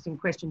an interesting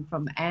question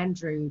from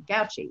Andrew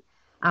Gauchi,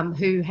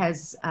 who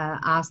has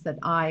asked that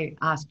I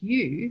ask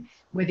you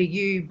whether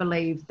you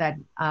believe that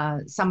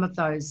some of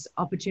those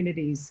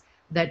opportunities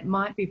that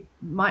might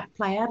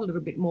play out a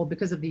little bit more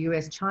because of the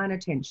US-China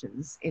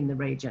tensions in the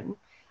region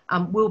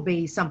will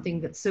be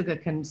something that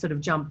Suga can sort of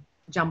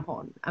jump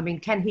on. I mean,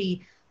 can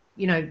he,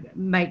 you know,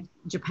 make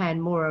Japan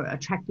more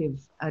attractive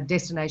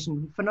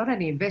destination for not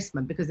only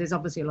investment, because there's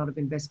obviously a lot of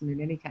investment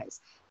in any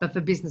case, but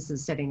for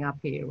businesses setting up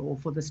here, or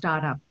for the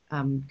startup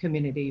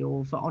community,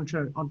 or for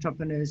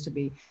entrepreneurs to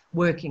be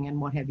working and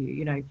what have you.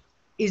 You know,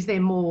 is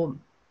there more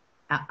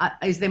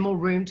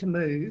room to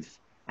move?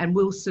 And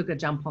will Suga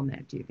jump on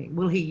that, do you think?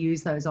 Will he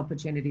use those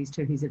opportunities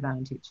to his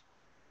advantage?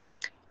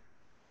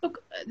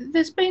 Look,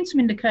 there's been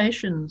some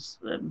indications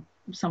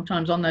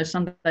sometimes on those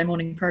Sunday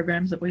morning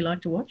programs that we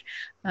like to watch,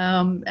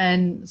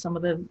 and some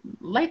of the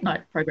late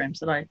night programs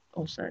that I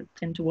also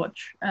tend to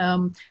watch.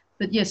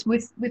 But yes,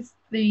 with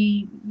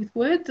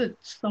word that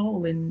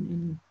Seoul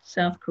in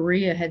South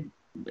Korea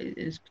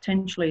is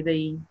potentially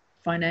the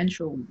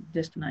financial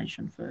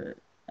destination for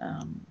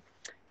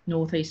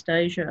Northeast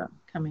Asia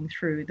coming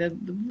through, the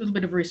little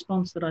bit of a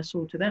response that I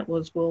saw to that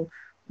was, well,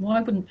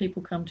 why wouldn't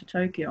people come to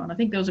Tokyo? And I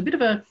think there was a bit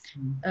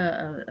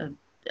of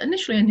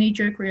initially a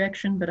knee-jerk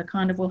reaction, but a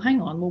kind of, well,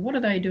 hang on, well, what are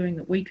they doing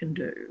that we can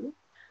do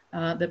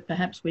that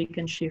perhaps we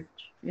can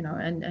shift, you know,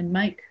 and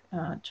make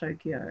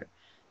Tokyo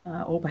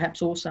or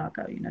perhaps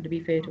Osaka, you know, to be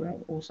fair to our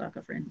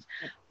Osaka friends,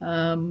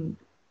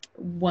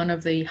 one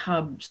of the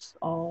hubs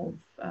of,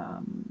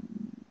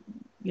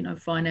 you know,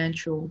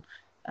 financial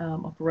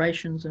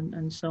operations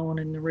and so on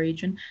in the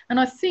region. And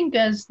I think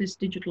as this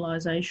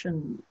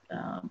digitalisation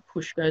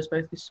push goes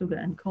both with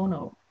Suga and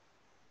Kono,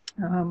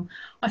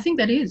 I think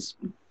that is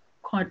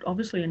quite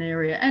obviously an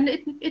area, and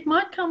it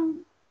might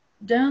come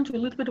down to a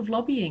little bit of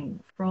lobbying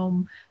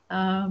from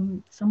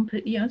some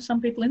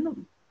people in the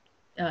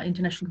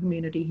international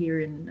community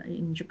here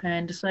in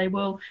Japan to say,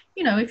 well,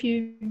 you know, if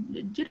you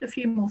did a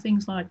few more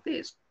things like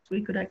this,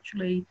 we could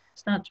actually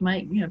start to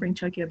make, you know, bring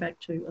Tokyo back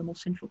to a more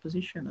central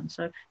position. And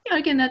so, you know,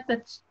 again,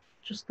 that's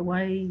just the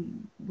way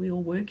we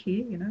all work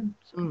here, you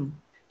know,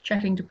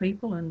 chatting to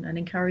people and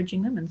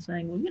encouraging them and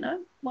saying, well, you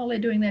know, while they're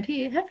doing that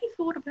here, have you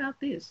thought about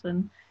this?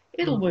 And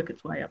it'll work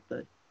its way up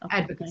the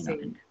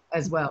advocacy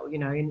as well, you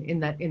know, in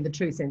the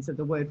true sense of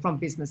the word, from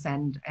business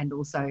and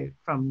also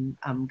from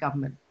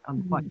government.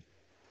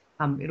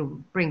 It'll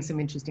bring some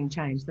interesting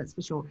change, that's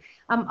for sure.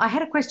 I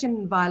had a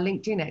question via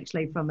LinkedIn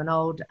actually from an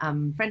old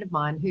friend of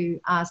mine who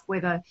asked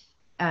whether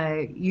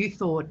you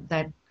thought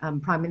that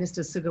Prime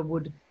Minister Suga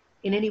would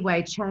in any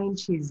way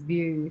change his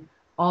view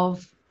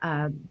of,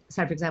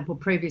 say, for example,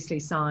 previously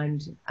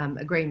signed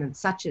agreements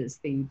such as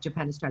the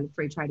Japan-Australia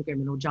Free Trade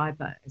Agreement, or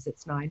JIPA as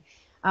it's known.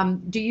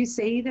 Do you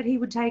see that he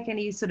would take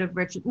any sort of,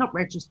 not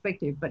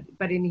retrospective,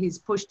 but in his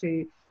push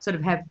to sort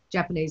of have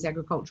Japanese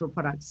agricultural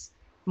products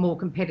more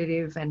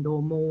competitive and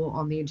or more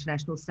on the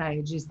international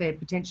stage? Is there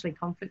potentially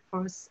conflict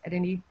for us at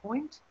any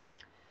point?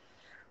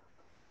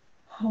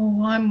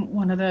 Oh, I'm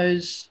one of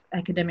those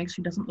academics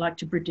who doesn't like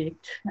to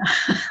predict.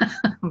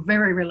 I'm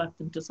very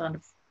reluctant to sort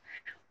of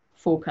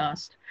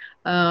forecast,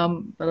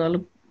 but I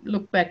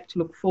look back to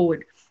look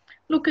forward.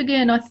 Look,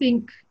 again, I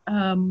think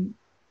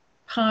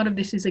part of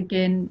this is,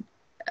 again,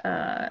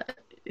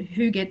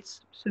 who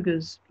gets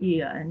Suga's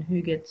ear and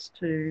who gets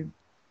to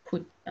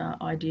put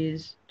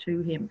ideas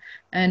to him.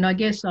 And I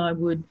guess I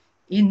would,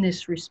 in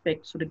this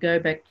respect, sort of go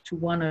back to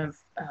one of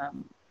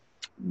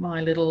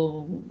my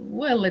little,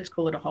 well, let's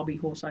call it a hobby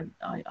horse,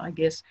 I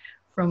guess,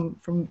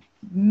 from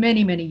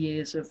many, many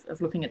years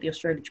of looking at the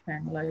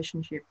Australia-Japan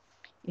relationship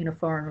in a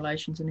foreign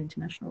relations and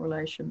international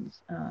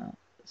relations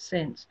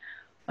sense.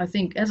 I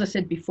think, as I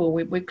said before,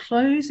 we're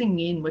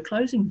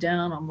closing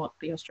down on what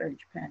the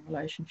Australia-Japan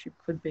relationship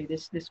could be.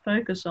 This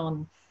focus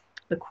on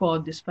the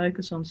Quad, this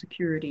focus on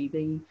security,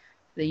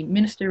 the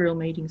ministerial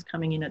meetings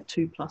coming in at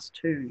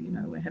 2+2. You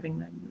know, we're having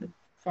the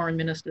foreign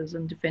ministers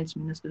and defence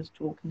ministers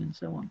talking and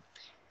so on.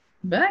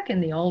 Back in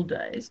the old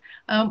days,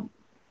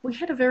 we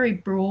had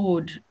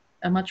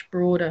a much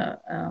broader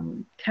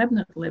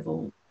cabinet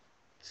level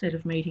set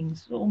of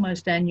meetings,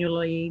 almost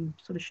annually,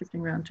 sort of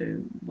shifting around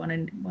to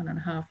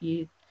 1.5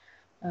 year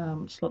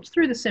slots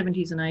through the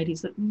 70s and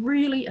 80s, that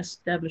really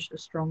established a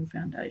strong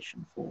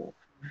foundation for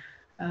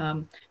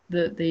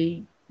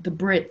the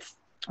breadth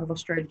of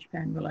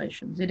Australia-Japan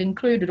relations. It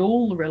included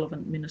all the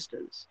relevant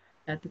ministers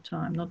at the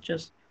time, not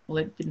just, well,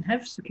 it didn't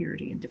have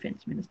security and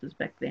defence ministers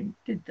back then,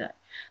 did they?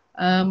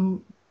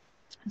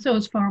 So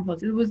as far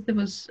as there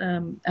was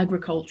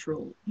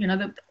agricultural, you know,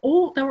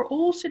 they were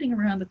all sitting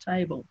around the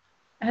table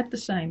at the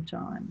same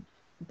time,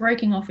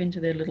 breaking off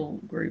into their little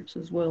groups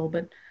as well,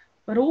 but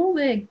all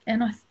there.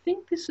 And I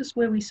think this is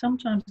where we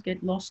sometimes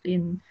get lost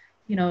in,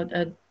 you know,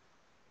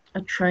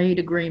 a trade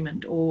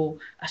agreement or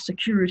a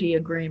security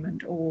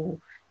agreement or,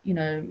 you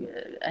know,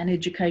 an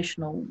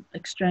educational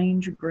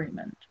exchange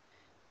agreement.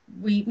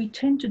 We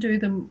tend to do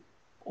them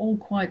all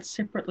quite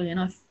separately, and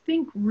I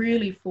think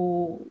really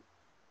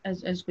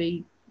as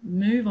we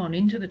move on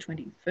into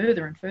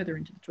further and further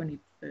into the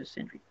 21st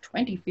century,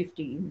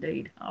 2050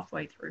 indeed,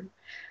 halfway through,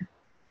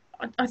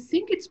 I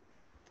think it's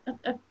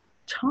a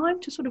time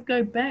to sort of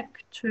go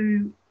back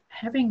to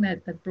having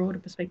that broader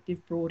perspective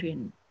brought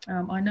in.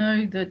 I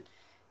know that,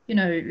 you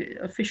know,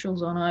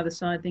 officials on either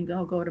side think,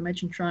 oh God,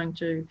 imagine trying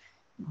to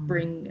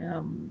bring,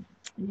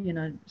 you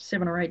know,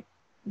 7 or 8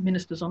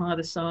 ministers on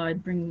either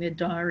side, bringing their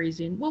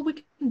diaries in. Well, we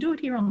can do it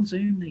here on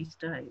Zoom these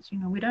days. You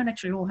know, we don't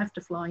actually all have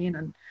to fly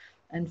in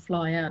and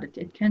fly out.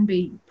 It can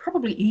be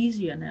probably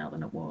easier now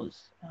than it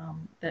was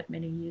that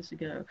many years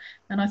ago.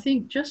 And I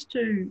think just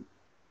to,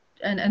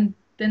 and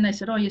then they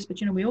said, oh yes, but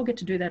you know, we all get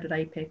to do that at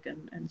APEC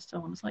and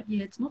so on. It's like,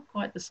 yeah, it's not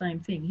quite the same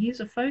thing. Here's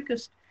a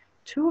focused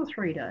 2 or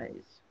 3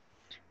 days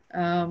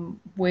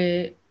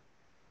where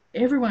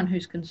everyone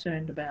who's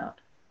concerned about,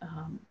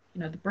 you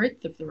know, the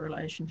breadth of the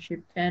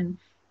relationship can,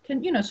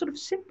 you know, sort of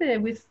sit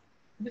there with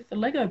the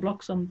Lego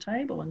blocks on the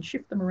table and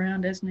shift them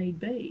around as need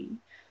be,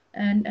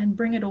 and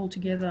bring it all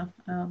together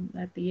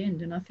at the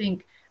end. And I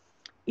think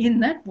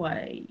in that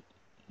way,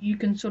 you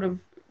can sort of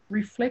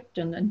reflect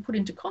and put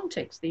into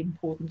context the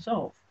importance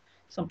of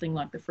something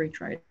like the free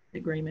trade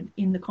agreement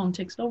in the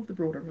context of the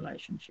broader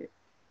relationship.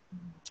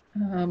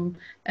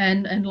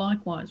 And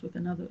likewise with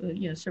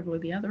you know, several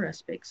of the other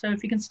aspects. So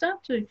if you can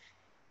start to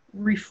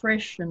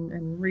refresh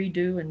and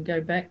redo and go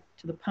back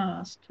to the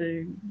past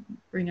to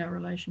bring our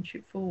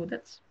relationship forward,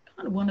 that's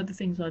kind of one of the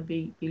things I'd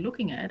be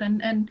looking at.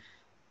 And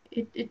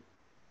it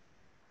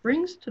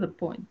brings to the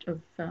point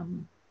of,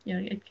 you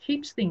know, it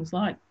keeps things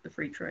like the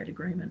free trade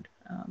agreement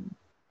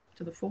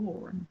to the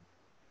fore, and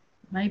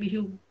maybe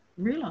he'll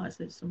realise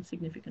there's some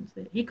significance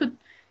there. He could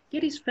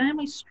get his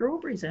family's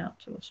strawberries out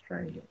to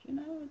Australia, you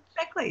know.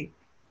 Exactly.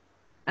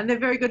 And they're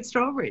very good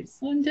strawberries.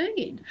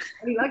 Indeed.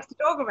 And he likes to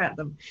talk about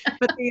them.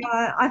 But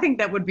I think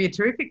that would be a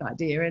terrific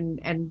idea.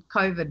 And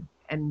COVID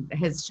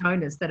has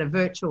shown us that a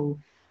virtual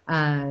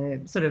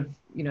sort of,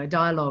 you know,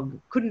 dialogue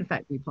could in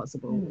fact be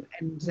possible.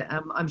 And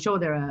I'm sure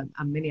there are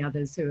many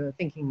others who are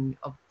thinking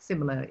of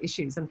similar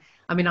issues. And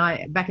I mean,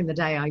 back in the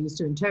day, I used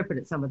to interpret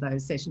at some of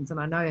those sessions, and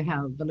I know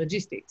how the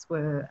logistics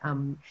were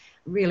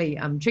really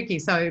tricky.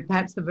 So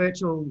perhaps the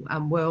virtual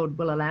world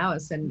will allow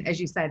us. And as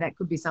you say, that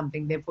could be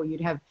something. Therefore,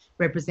 you'd have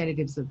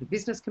representatives of the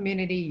business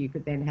community. You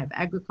could then have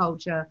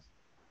agriculture.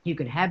 You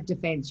could have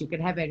defence. You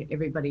could have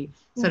everybody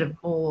sort of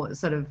more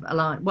sort of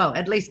aligned. Well,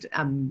 at least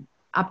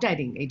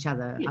updating each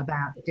other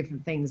about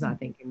different things, I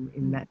think,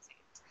 in that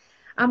sense.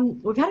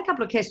 We've had a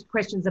couple of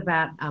questions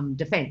about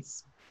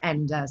defence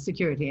and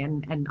security,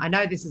 and I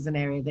know this is an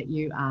area that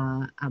you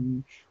are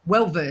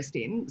well versed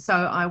in. So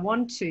I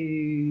want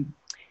to,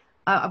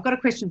 I've got a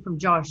question from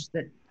Josh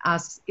that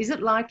asks, is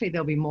it likely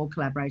there'll be more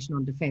collaboration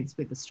on defence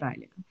with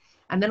Australia?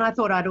 And then I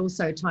thought I'd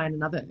also tie in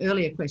another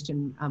earlier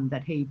question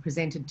that he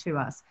presented to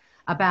us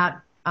about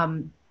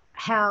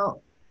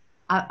how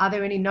are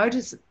there any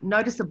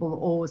noticeable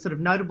or sort of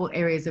notable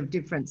areas of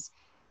difference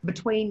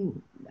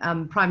between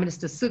Prime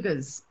Minister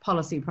Suga's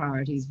policy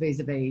priorities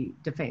vis-a-vis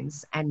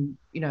defence and,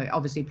 you know,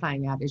 obviously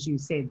playing out, as you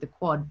said, the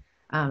Quad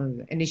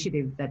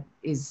initiative that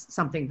is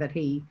something that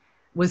he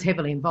was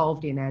heavily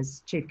involved in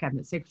as Chief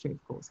Cabinet Secretary,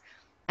 of course,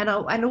 and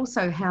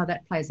also how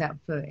that plays out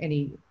for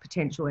any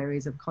potential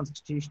areas of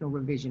constitutional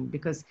revision,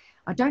 because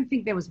I don't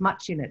think there was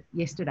much in it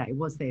yesterday,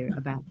 was there,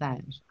 about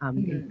that,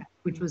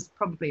 which was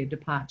probably a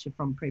departure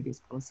from previous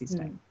policy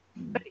statements.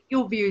 But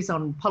your views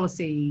on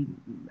policy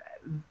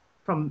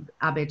from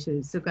Abe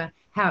to Suga,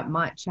 how it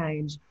might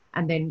change,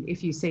 and then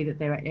if you see that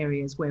there are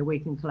areas where we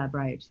can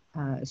collaborate,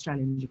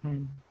 Australia and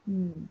Japan.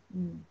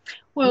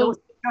 Well,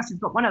 Josh has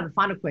got one other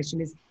final question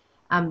is,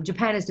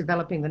 Japan is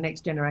developing the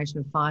next generation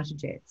of fighter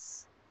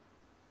jets.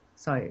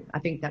 So I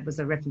think that was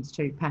a reference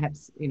to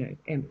perhaps, you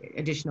know,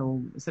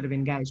 additional sort of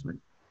engagement.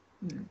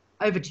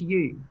 over to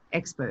you,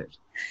 expert.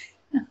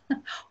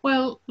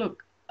 Well,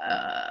 look,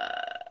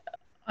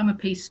 I'm a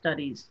peace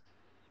studies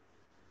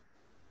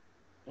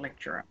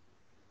lecturer.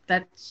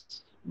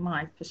 That's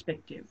my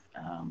perspective.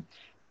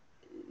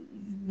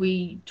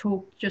 We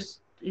talked just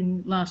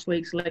in last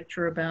week's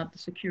lecture about the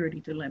security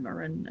dilemma,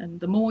 and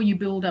the more you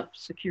build up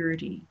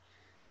security,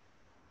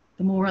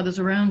 the more others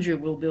around you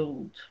will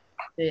build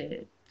their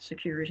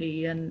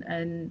security,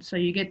 and so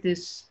you get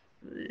this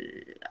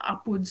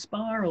upward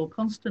spiral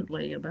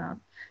constantly, about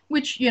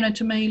which, you know,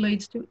 to me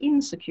leads to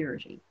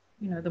insecurity.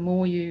 You know, the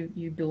more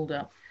you build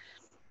up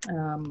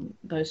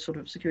those sort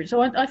of security.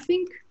 So I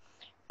think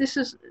this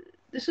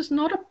is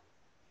not a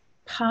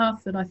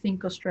path that I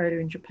think Australia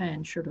and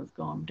Japan should have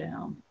gone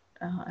down,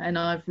 and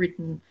I've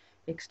written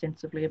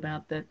extensively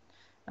about that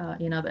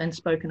in other, and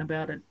spoken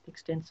about it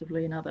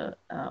extensively in other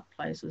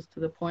places, to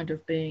the point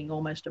of being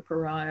almost a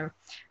pariah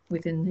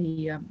within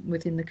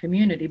the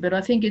community. But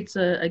I think it's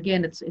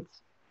again,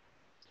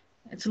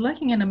 it's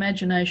lacking an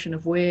imagination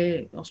of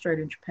where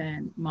Australia and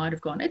Japan might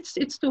have gone. It's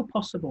still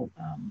possible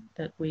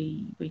that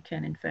we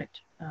can in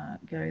fact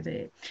go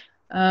there.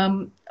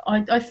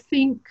 I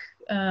think,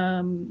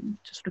 to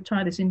sort of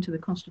tie this into the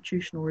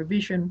constitutional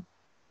revision,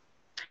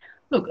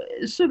 look,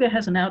 Suga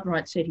hasn't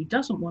outright said he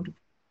doesn't want to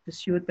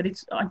pursue it, but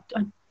I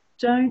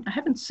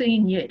haven't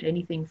seen yet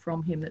anything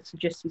from him that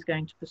suggests he's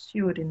going to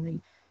pursue it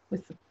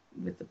with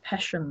the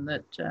passion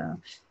that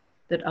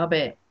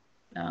Abe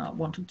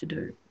wanted to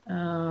do.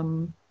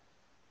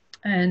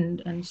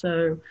 And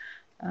so,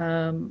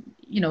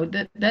 you know,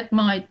 that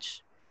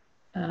might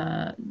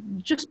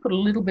just put a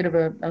little bit of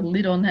a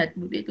lid on that.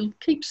 It'll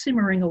keep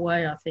simmering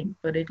away, I think,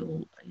 but it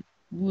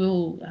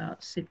will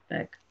sit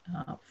back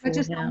for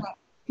now.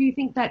 Do you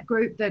think that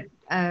group that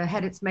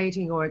had its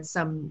meeting or its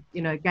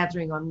you know,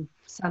 gathering on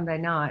Sunday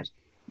night,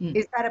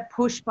 is that a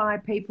push by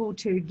people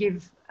to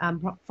give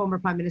former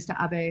Prime Minister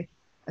Abe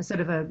a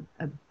sort of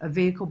a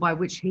vehicle by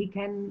which he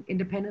can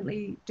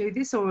independently do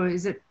this, or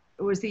is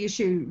the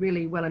issue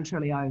really well and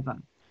truly over?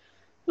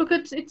 Look,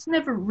 it's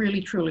never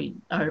really truly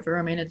over.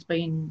 I mean, it's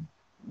been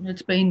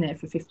there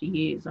for 50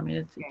 years. I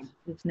mean,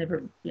 it's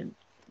never, you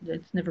know,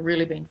 it's never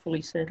really been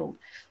fully settled.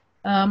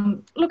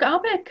 Look,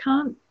 Abe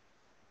can't.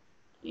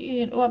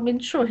 You know, I mean,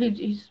 sure,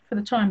 he's for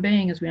the time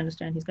being, as we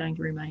understand, he's going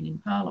to remain in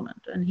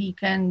Parliament, and he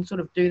can sort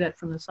of do that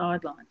from the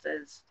sidelines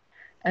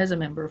as a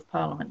member of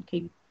Parliament,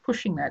 keep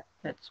pushing that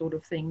sort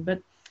of thing.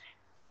 But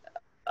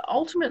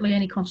ultimately,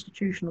 any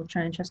constitutional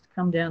change has to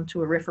come down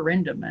to a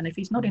referendum, and if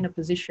he's not in a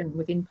position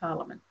within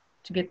Parliament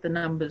to get the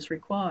numbers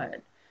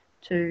required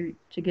to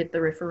get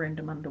the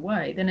referendum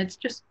underway, then it's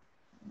just,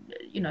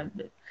 you know,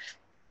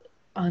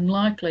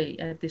 unlikely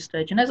at this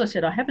stage. And as I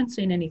said, I haven't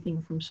seen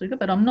anything from Suga,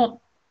 but I'm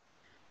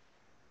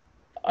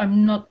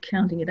not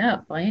counting it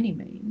out by any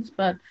means,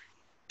 but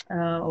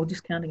or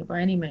discounting it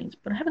by any means.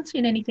 But I haven't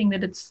seen anything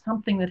that it's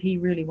something that he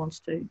really wants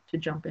to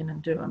jump in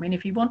and do. I mean,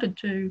 if he wanted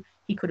to,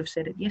 he could have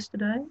said it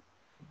yesterday,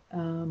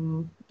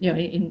 you know,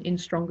 in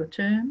stronger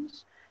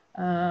terms.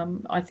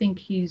 I think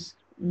he's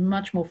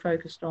much more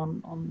focused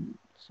on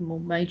some more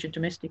major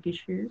domestic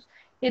issues.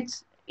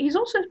 He's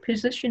also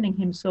positioning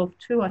himself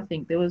too. I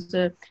think there was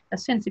a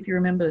sense, if you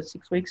remember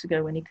 6 weeks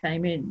ago when he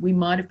came in, we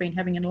might have been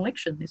having an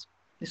election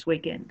this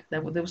weekend.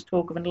 There was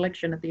talk of an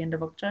election at the end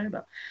of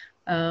October.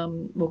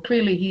 Well,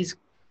 clearly he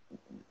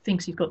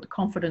thinks he's got the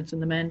confidence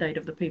and the mandate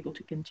of the people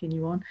to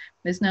continue on.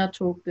 There's now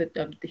talk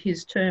that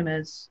his term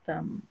as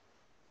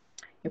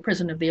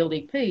president of the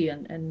LDP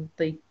and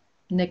the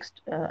next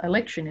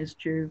election is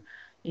due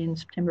in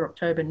September,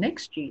 October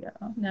next year.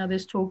 Now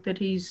there's talk that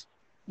he's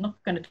not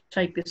going to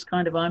take this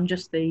kind of I'm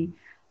just the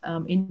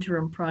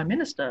interim prime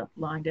minister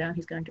lying down.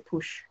 He's going to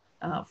push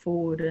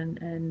forward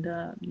and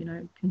you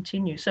know,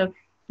 continue. So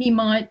he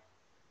might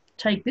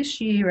take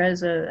this year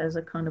as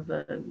a kind of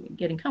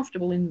getting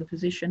comfortable in the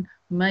position.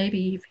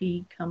 Maybe if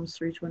he comes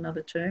through to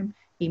another term,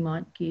 he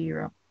might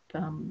gear up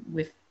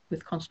with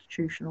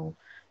constitutional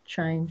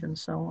change and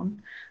so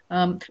on.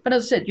 But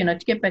as I said, you know,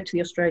 to get back to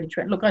the Australia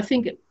trend, look, I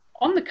think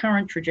on the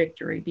current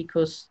trajectory,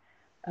 because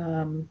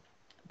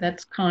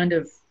that's kind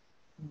of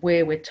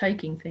where we're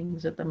taking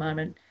things at the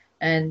moment,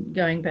 and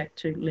going back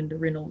to Linda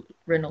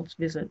Reynolds'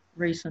 visit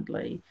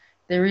recently,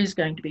 there is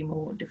going to be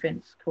more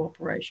defence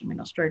cooperation. I mean,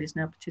 Australia is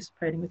now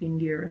participating with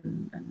India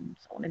and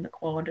so on in the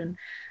Quad. And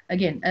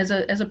again, as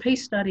a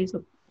peace studies,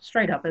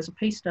 straight up, as a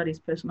peace studies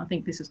person, I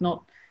think this is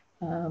not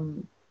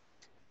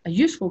a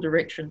useful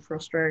direction for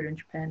Australia and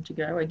Japan to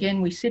go.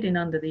 Again, we sit in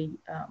under the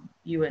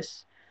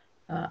US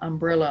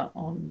umbrella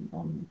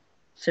on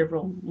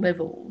several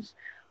levels.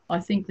 I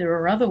think there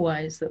are other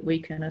ways that we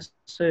can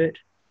assert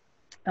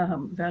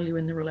value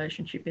in the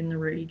relationship in the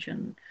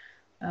region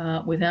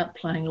without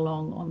playing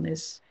along on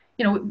this.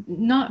 You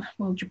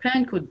know,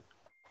 Japan could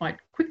quite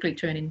quickly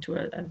turn into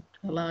a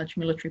large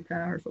military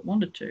power if it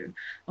wanted to.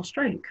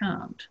 Australia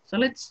can't. So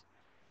let's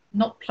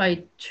not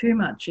play too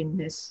much in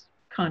this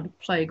kind of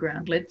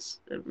playground. Let's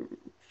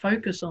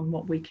focus on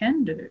what we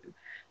can do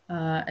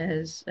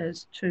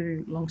as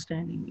two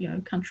long-standing, you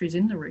know, countries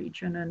in the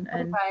region.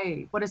 And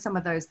what are some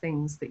of those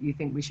things that you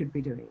think we should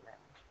be doing then?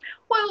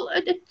 Well,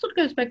 it sort of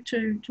goes back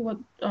to what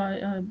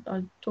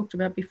I talked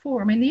about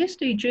before. I mean, the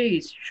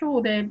SDGs,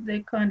 sure, they're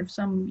kind of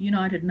some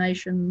United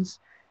Nations.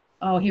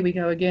 Oh, here we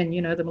go again.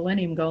 You know, the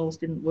Millennium Goals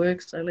didn't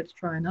work, so let's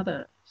try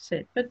another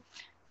set. But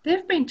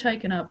they've been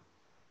taken up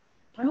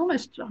by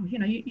almost, you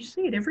know, you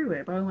see it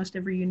everywhere by almost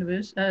every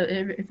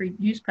every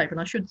newspaper.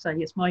 And I should say,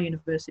 yes, my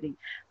university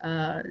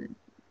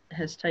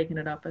has taken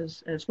it up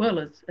as well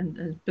as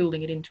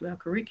building it into our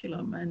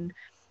curriculum.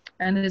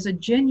 And there's a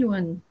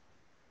genuine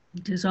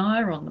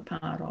desire on the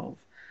part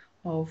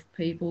of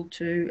people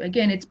to,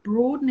 again, it's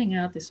broadening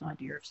out this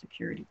idea of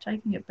security,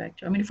 taking it back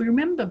to, I mean, if we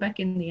remember back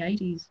in the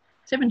 80s,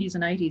 70s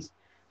and 80s,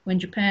 when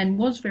Japan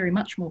was very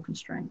much more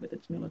constrained with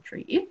its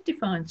military, it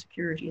defined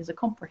security as a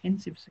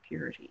comprehensive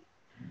security,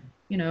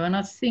 you know, and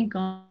I think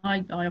I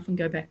often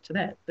go back to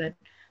that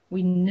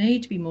we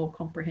need to be more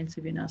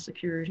comprehensive in our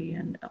security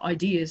and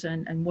ideas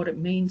and what it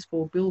means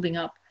for building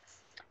up,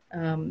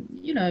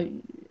 you know,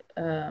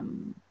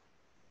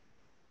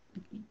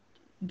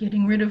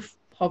 getting rid of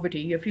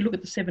poverty. If you look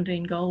at the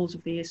 17 goals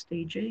of the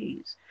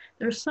SDGs,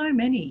 there are so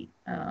many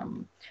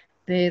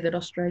there that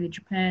Australia,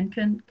 Japan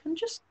can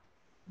just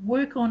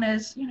work on,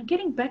 as, you know,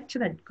 getting back to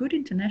that good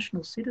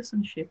international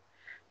citizenship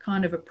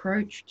kind of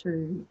approach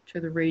to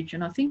the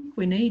region. I think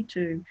we need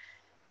to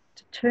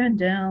turn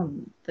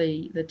down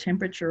the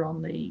temperature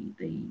on the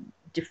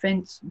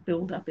defence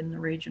build up in the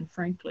region,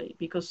 frankly,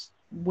 because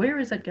where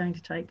is that going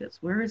to take us?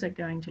 Where is that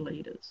going to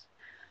lead us?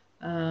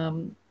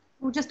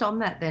 Well, just on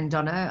that then,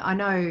 Donna, I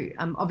know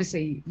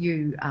obviously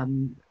you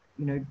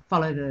you know,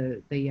 follow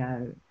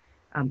the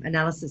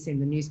analysis in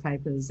the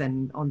newspapers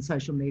and on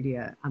social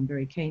media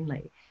very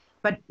keenly,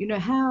 but you know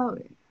how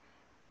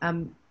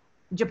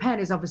Japan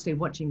is obviously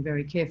watching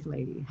very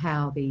carefully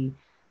how the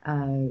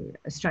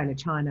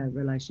Australia-China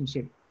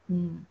relationship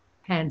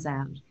pans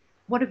out.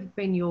 What have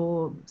been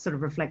your sort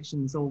of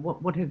reflections, or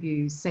what have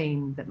you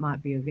seen that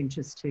might be of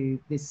interest to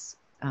this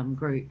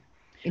group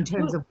in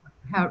terms of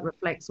how it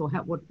reflects, or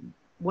how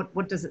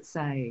what does it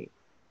say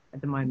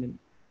at the moment?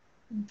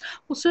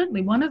 Well,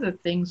 certainly one of the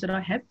things that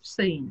I have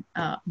seen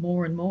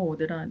more and more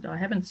that I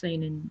haven't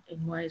seen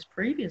in ways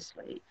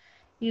previously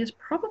is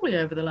probably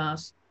over the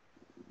last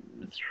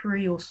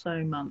 3 or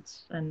so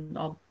months, and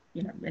I'll,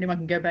 you know, anyone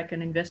can go back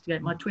and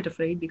investigate my Twitter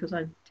feed because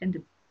I tend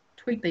to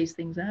tweet these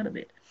things out a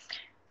bit.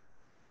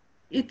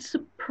 It's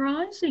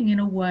surprising in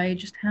a way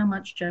just how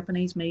much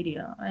Japanese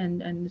media,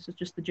 and this is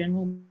just the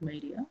general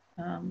media,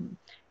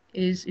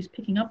 is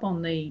picking up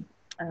on the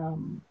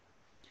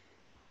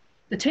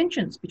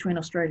tensions between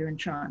Australia and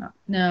China.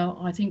 Now,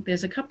 I think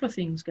there's a couple of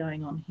things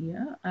going on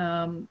here.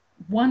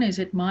 One is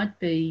it might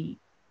be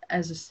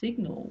as a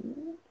signal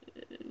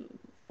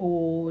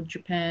for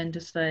Japan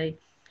to say,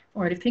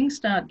 all right, if things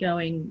start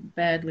going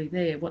badly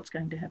there, what's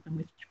going to happen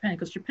with Japan?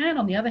 Because Japan,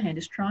 on the other hand,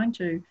 is trying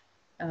to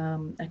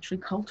actually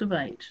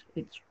cultivate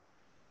its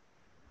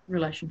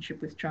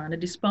relationship with China,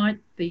 despite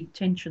the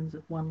tensions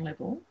at one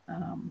level,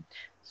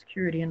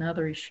 security and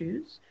other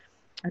issues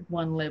at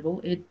one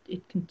level. It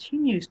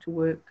continues to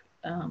work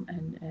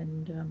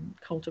and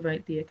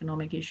cultivate the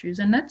economic issues.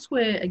 And that's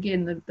where,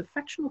 again, the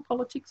factional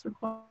politics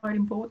are quite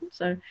important.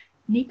 So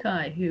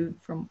Nikai, who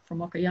from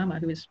Okayama,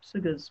 who is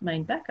Suga's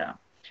main backer,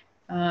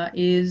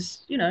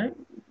 is, you know,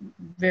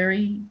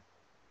 very,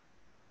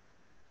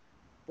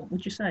 what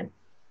would you say,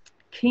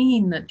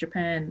 keen that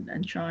Japan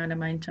and China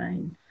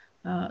maintain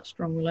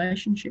strong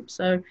relationships.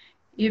 So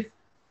if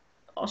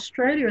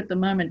Australia at the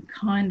moment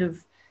kind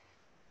of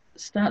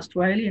starts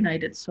to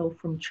alienate itself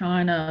from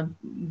China,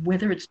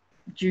 whether it's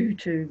due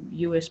to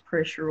US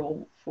pressure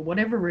or for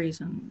whatever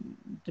reason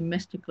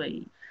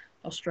domestically,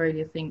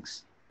 Australia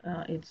thinks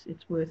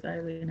it's worth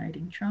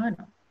alienating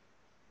China,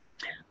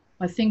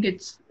 I think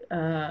it's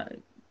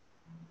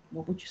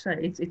what would you say?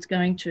 It's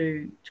going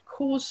to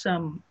cause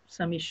some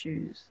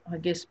issues, I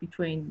guess,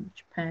 between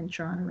Japan,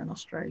 China, and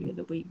Australia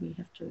that we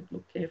have to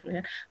look carefully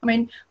at. I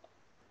mean,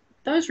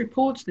 those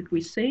reports that we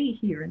see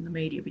here in the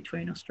media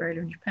between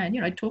Australia and Japan,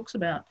 you know, it talks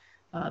about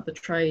the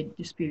trade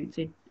disputes.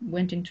 It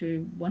went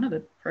into, one of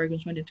the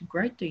programs went into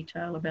great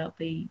detail about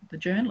the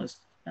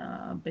journalists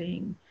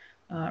being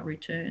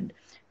returned.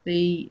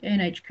 The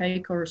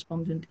NHK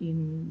correspondent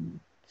in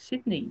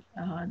Sydney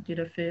did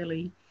a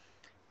fairly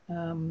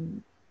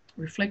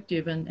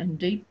reflective and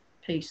deep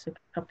piece a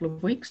couple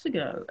of weeks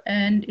ago.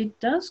 And it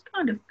does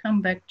kind of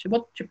come back to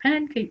what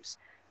Japan keeps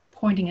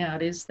pointing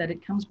out, is that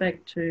it comes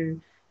back to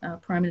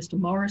Prime Minister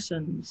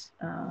Morrison's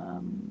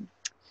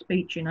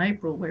speech in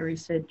April, where he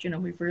said, you know,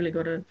 we've really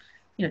got to,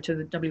 you know, to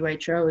the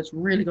WHO, has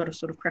really got to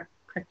sort of crack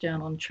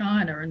down on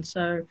China. And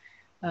so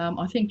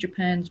I think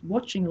Japan's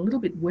watching a little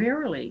bit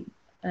warily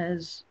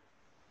as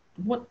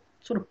what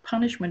sort of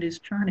punishment is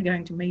China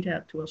going to mete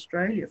out to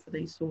Australia for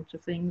these sorts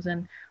of things,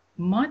 and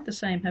might the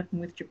same happen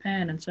with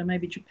Japan? And so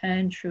maybe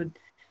Japan should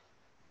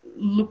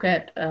look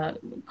at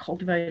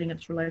cultivating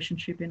its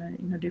relationship in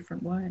a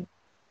different way.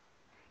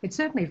 It's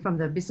certainly, from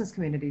the business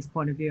community's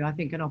point of view, I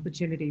think an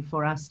opportunity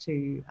for us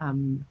to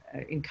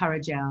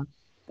encourage our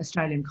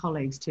Australian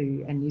colleagues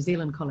to, and New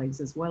Zealand colleagues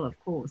as well, of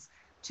course,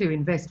 to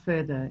invest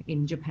further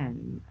in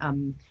Japan.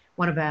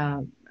 One of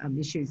our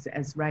issues,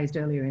 as raised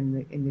earlier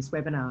in this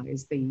webinar,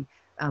 is the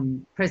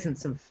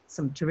presence of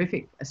some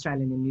terrific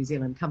Australian and New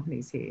Zealand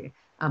companies here,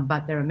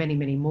 but there are many,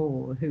 many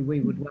more who we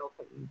would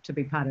welcome to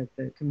be part of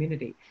the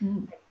community.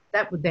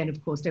 That would then,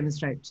 of course,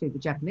 demonstrate to the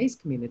Japanese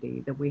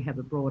community that we have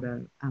a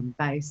broader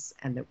base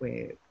and that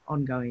we're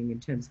ongoing in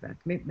terms of our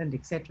commitment,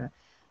 etc.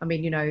 I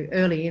mean, you know,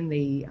 early in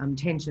the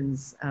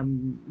tensions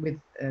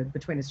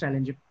between Australia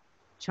and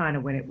China,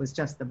 when it was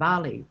just the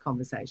barley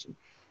conversation,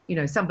 you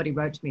know, somebody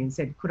wrote to me and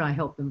said, could I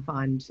help them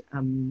find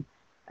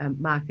a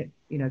market,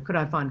 you know, could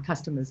I find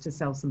customers to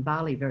sell some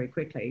barley very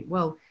quickly?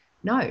 Well,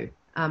 no,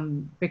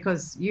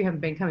 because you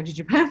haven't been coming to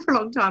Japan for a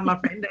long time, my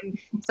friend. And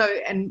so,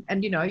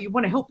 and you know, you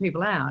want to help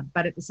people out,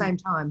 but at the same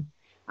time,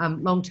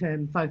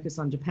 long-term focus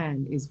on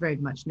Japan is very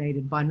much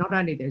needed by not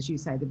only, as you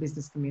say, the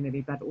business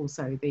community, but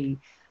also the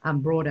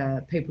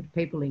broader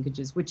people-to-people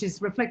linkages, which is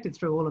reflected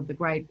through all of the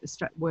great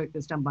work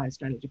that's done by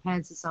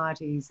Australia-Japan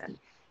societies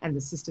and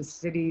the sister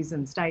cities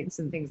and states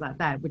and things like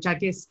that, which I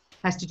guess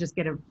has to just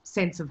get a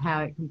sense of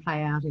how it can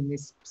play out in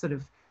this sort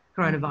of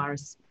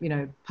coronavirus, you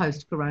know,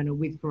 post-corona,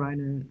 with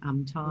corona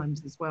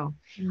times as well.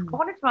 I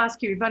wanted to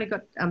ask you, we've only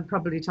got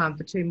probably time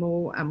for two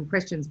more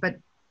questions, but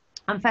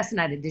I'm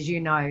fascinated, as you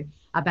know,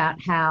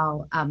 about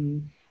how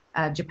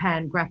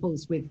Japan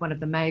grapples with one of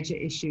the major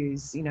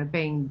issues, you know,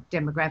 being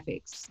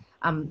demographics.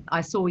 I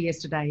saw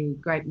yesterday a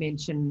great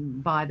mention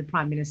by the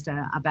Prime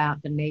Minister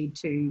about the need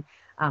to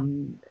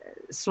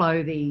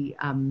slow the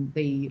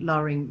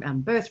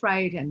lowering birth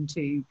rate and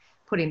to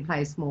put in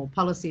place more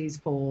policies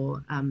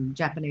for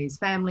Japanese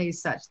families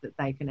such that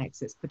they can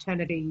access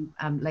paternity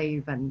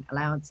leave and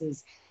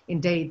allowances.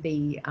 Indeed,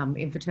 the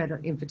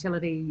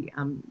infertility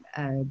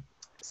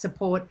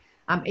support,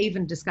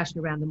 even discussion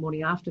around the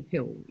morning after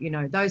pill. You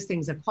know, those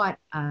things are quite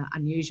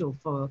unusual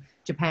for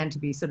Japan to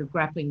be sort of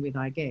grappling with,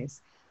 I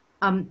guess.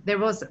 There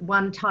was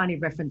one tiny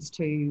reference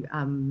to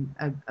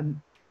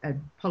a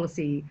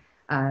policy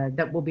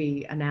that will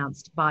be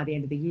announced by the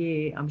end of the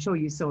year. I'm sure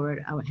you saw it,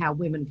 how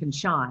women can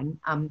shine.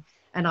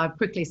 And I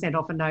quickly sent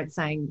off a note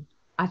saying,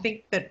 I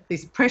think that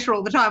this pressure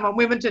all the time on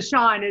women to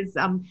shine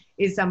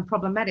is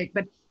problematic.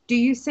 But do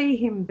you see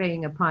him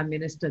being a Prime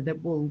Minister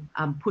that will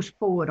push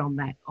forward on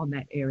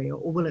that area,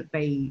 or will it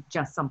be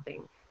just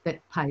something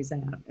that plays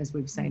out as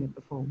we've seen it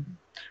before?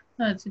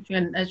 No, it's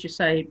interesting. And as you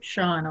say,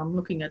 shine, I'm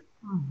looking at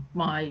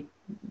my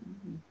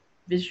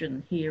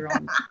vision here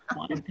on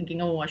mine,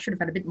 thinking, oh, I should have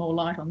had a bit more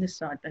light on this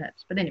side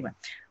perhaps. But anyway,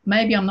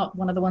 maybe I'm not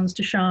one of the ones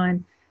to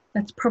shine.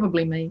 That's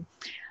probably me.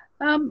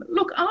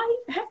 Look, I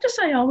have to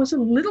say I was a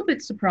little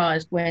bit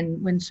surprised when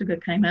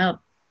Suga came out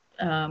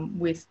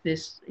with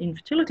this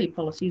infertility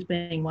policy as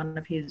being one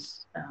of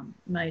his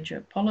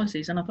major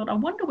policies. And I thought, I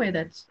wonder where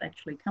that's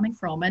actually coming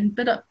from.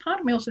 But part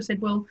of me also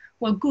said, well,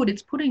 good,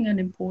 it's putting an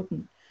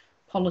important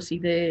policy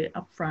there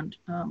up front,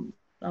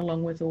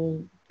 along with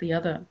all the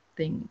other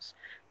things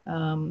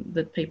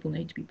that people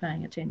need to be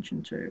paying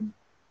attention to.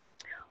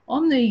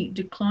 On the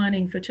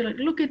declining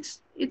fertility, look, it's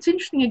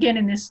interesting again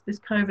in this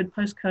COVID,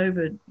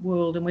 post-COVID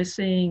world, and we're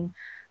seeing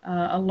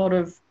a lot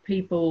of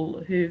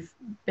people who've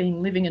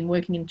been living and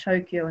working in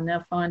Tokyo and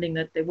now finding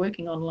that they're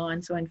working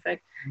online. So in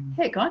fact,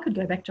 heck, I could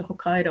go back to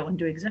Hokkaido and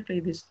do exactly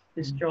this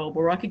job,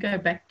 or I could go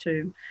back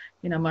to,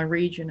 you know, my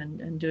region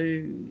and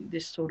do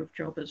this sort of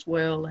job as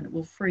well, and it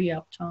will free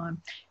up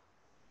time.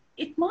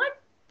 It might,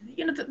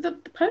 you know, the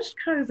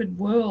post-COVID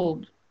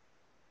world,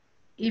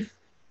 if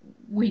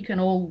we can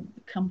all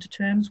come to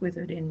terms with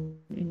it in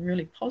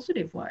really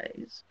positive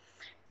ways,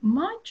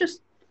 might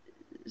just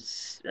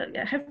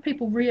have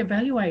people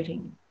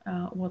reevaluating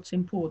what's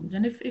important.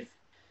 And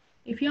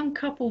if young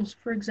couples,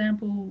 for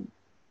example,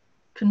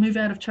 can move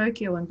out of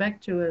Tokyo and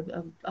back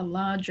to a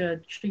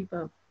larger,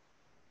 cheaper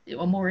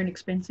or more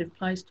inexpensive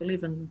place to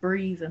live and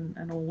breathe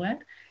and all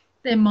that,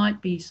 there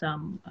might be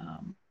some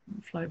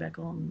flow back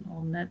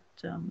on that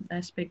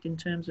aspect in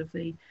terms of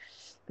the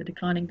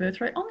declining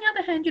birth rate. On the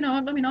other hand, you know, I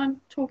mean, I'm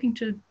talking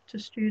to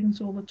students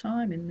all the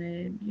time in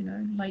their, you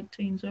know, late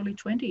teens, early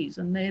 20s,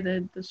 and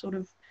they're the sort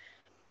of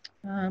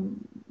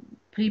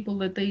people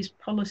that these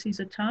policies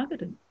are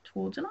targeted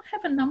towards. And I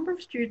have a number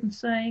of students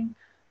saying,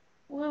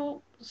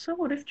 well, so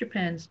what if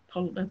Japan's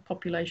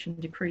population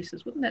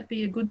decreases? Wouldn't that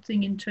be a good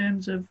thing in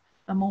terms of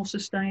a more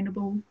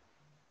sustainable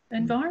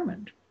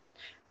environment?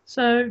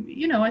 So,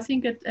 you know, I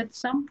think at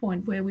some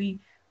point where we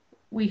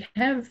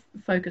have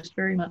focused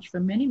very much for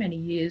many, many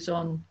years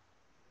on,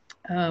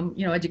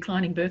 you know, a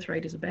declining birth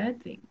rate is a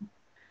bad thing.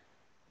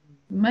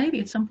 Maybe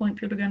at some point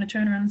people are going to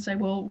turn around and say,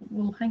 well,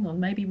 hang on,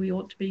 maybe we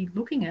ought to be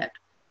looking at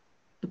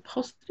the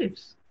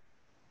positives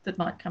that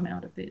might come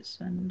out of this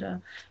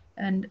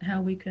and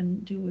how we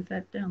can deal with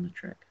that down the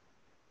track.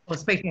 Well,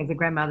 speaking as a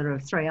grandmother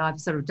of three, I've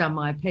sort of done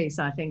my piece,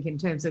 I think, in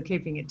terms of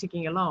keeping it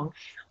ticking along.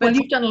 But well,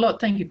 you've done a lot,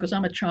 thank you, because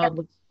I'm a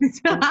childless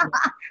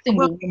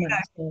single woman.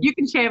 So. You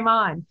can share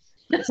mine.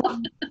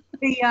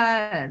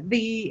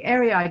 The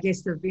area, I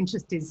guess, of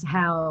interest is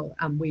how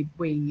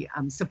we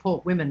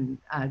support women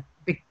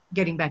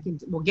getting back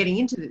into, well, getting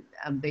into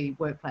the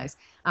workplace,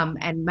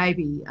 and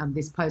maybe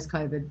this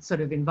post-COVID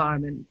sort of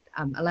environment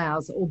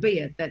allows,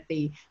 albeit that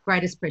the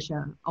greatest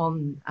pressure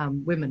on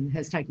women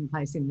has taken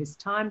place in this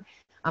time.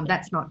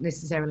 That's not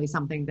necessarily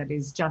something that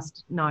is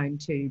just known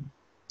to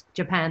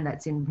Japan.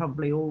 That's in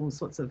probably all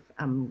sorts of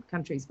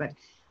countries. But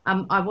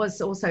I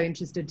was also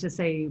interested to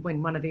see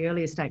when one of the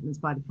earlier statements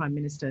by the Prime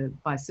Minister,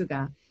 by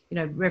Suga,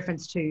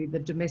 reference to the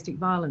domestic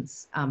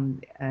violence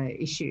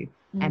issue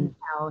and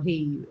how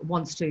he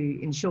wants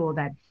to ensure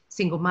that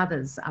single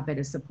mothers are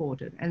better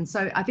supported. And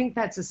so I think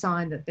that's a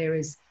sign that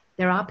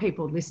there are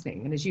people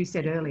listening. And as you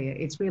said earlier,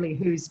 it's really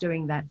who's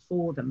doing that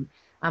for them.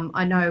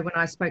 I know when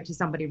I spoke to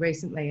somebody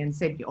recently and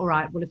said, all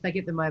right, well, if they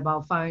get the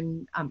mobile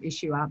phone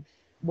issue up,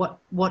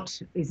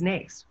 what is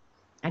next?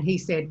 And he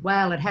said,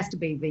 well, it has to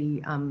be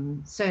the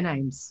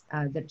surnames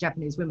that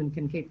Japanese women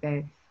can keep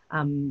their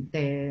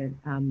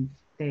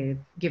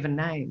given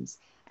names,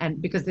 and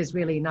because there's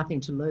really nothing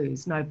to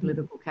lose, no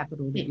political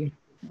capital that you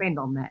spend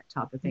on that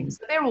type of thing.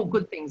 So they're all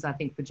good things, I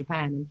think, for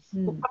Japan,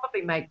 and will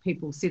probably make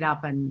people sit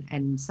up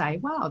and say,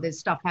 wow, there's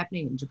stuff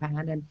happening in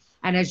Japan.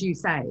 And as you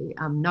say,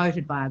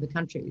 noted by other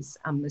countries,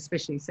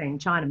 especially seeing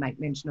China make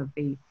mention of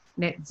the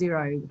net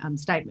zero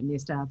statement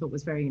yesterday, I thought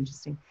was very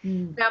interesting.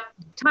 Now,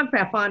 time for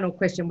our final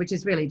question, which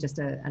is really just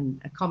a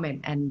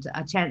comment and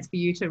a chance for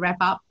you to wrap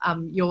up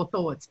your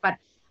thoughts. But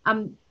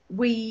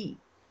we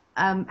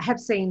have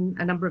seen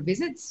a number of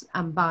visits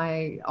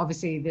by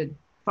obviously the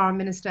Foreign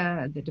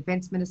Minister, the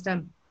Defence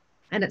Minister,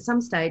 and at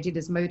some stage it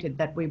is mooted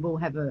that we will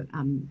have a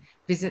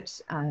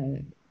visit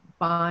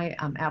by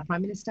our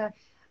Prime Minister.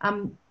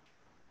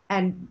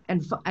 And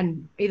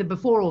either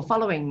before or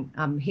following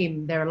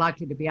him, there are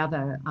likely to be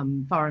other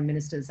foreign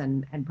ministers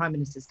and prime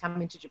ministers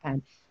coming to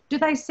Japan. Do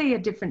they see a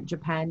different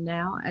Japan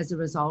now as a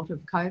result of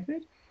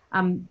COVID?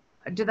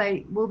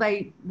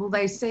 Will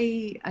they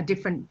see a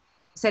different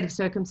set of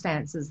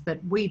circumstances that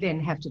we then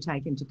have to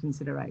take into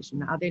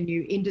consideration? Are there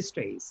new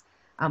industries?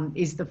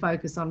 Is the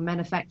focus on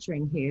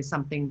manufacturing here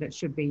something that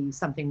should be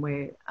something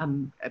where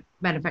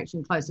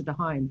manufacturing closer to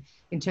home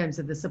in terms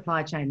of the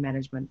supply chain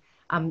management?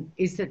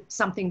 Is it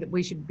something that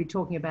we should be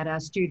talking about our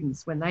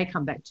students when they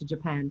come back to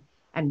Japan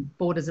and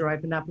borders are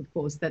opened up, of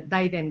course, that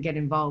they then get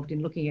involved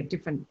in looking at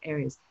different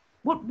areas?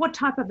 What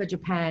type of a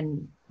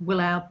Japan will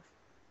our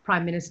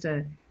Prime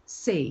Minister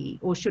see,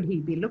 or should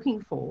he be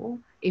looking for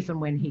if and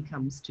when he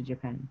comes to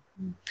Japan?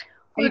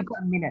 You've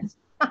got a minute.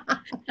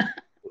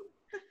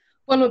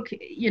 Well, look,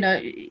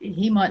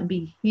 he mightn't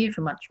be here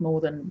for much more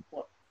than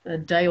what, a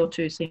day or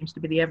two seems to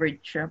be the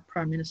average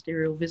prime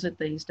ministerial visit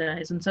these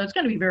days. And so it's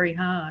going to be very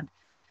hard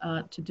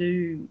to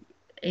do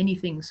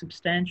anything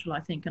substantial,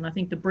 I think. And I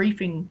think the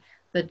briefing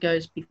that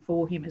goes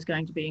before him is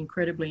going to be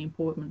incredibly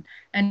important.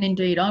 And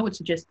indeed, I would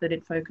suggest that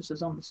it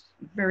focuses on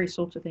the very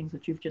sorts of things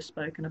that you've just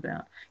spoken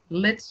about.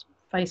 Let's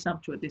face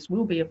up to it. This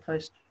will be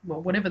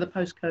whatever the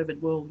post-COVID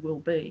world will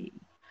be.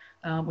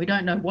 We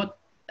don't know what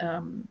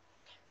the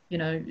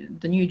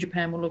new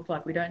Japan will look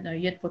like. We don't know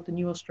yet what the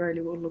new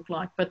Australia will look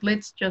like, but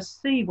let's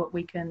just see what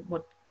can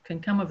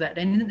come of that.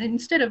 And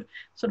instead of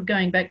sort of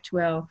going back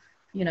to our,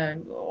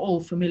 all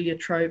familiar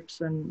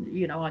tropes,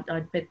 and, I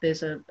bet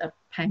there's a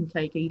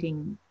pancake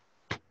eating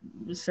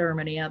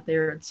ceremony out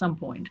there at some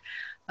point,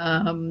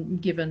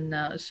 given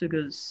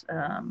Suga's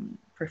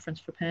preference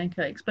for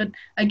pancakes. But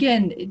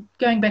again,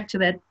 going back to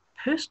that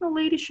personal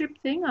leadership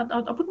thing, I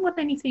wouldn't want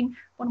anything,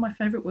 one of my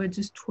favourite words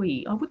is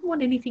twee. I wouldn't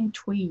want anything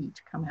twee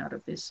to come out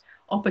of this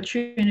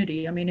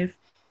opportunity. I mean,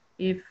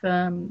 if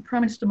Prime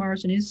Minister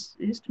Morrison is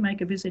to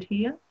make a visit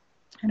here,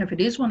 and if it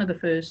is one of the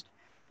first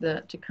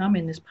to come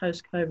in this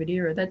post-COVID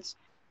era, that's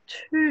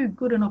too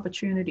good an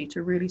opportunity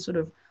to really sort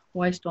of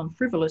waste on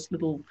frivolous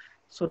little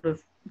sort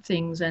of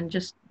things and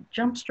just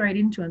jump straight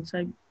into and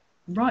say,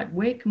 right,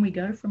 where can we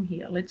go from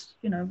here? Let's,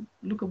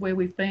 look at where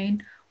we've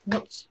been.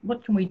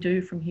 What can we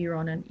do from here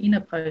on and in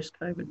a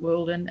post-COVID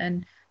world,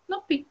 and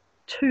not be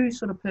too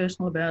sort of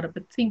personal about it,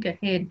 but think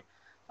ahead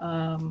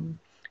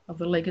of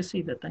the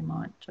legacy that they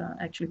might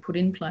actually put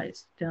in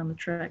place down the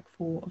track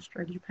for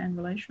Australia-Japan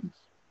relations.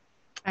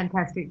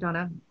 Fantastic,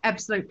 Donna.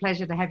 Absolute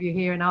pleasure to have you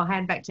here, and I'll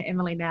hand back to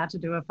Emily now to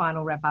do a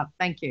final wrap-up.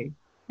 Thank you.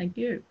 Thank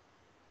you.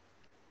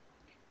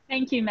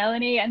 Thank you,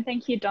 Melanie, and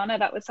thank you, Donna.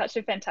 That was such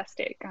a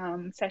fantastic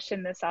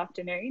session this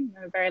afternoon.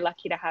 We're very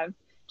lucky to have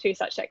two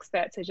such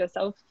experts as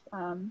yourself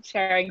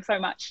sharing so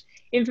much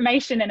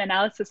information and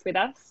analysis with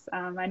us.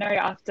 I know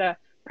after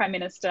Prime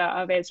Minister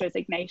Abe's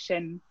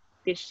resignation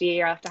this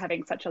year, after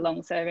having such a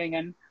long-serving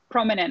and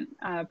prominent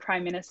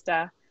Prime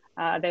Minister,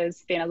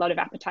 there's been a lot of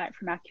appetite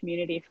from our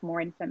community for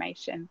more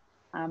information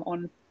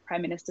on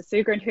Prime Minister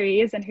Suga and who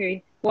he is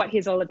and what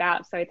he's all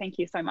about. So thank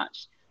you so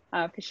much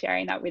for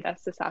sharing that with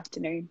us this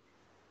afternoon.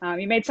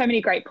 You made so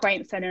many great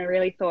points, and I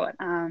really thought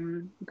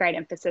great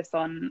emphasis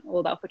on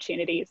all the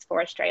opportunities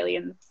for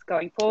Australians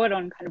going forward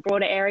on kind of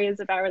broader areas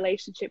of our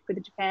relationship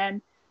with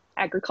Japan,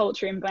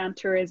 agriculture, inbound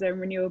tourism,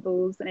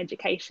 renewables, and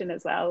education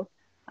as well.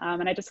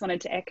 And I just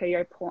wanted to echo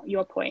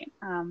your point,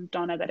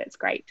 Donna, that it's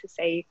great to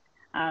see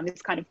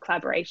this kind of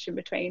collaboration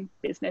between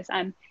business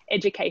and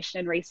education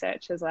and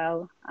research as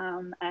well.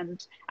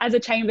 And as a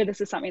chamber,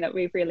 this is something that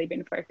we've really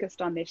been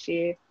focused on this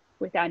year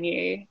with our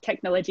new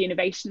Technology,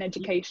 Innovation,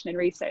 Education and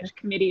Research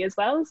Committee as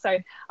well. So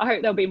I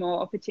hope there'll be more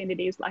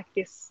opportunities like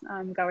this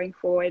going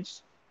forward.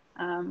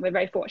 We're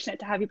very fortunate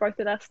to have you both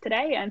with us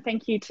today, and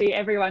thank you to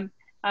everyone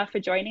for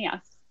joining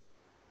us.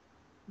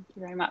 Thank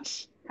you very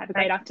much. Have a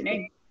great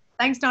afternoon.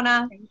 Thanks,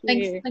 Donna.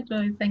 Thank you.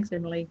 Thanks,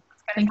 Emily.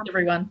 Thanks,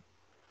 everyone.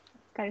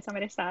 お疲れ様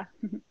でした。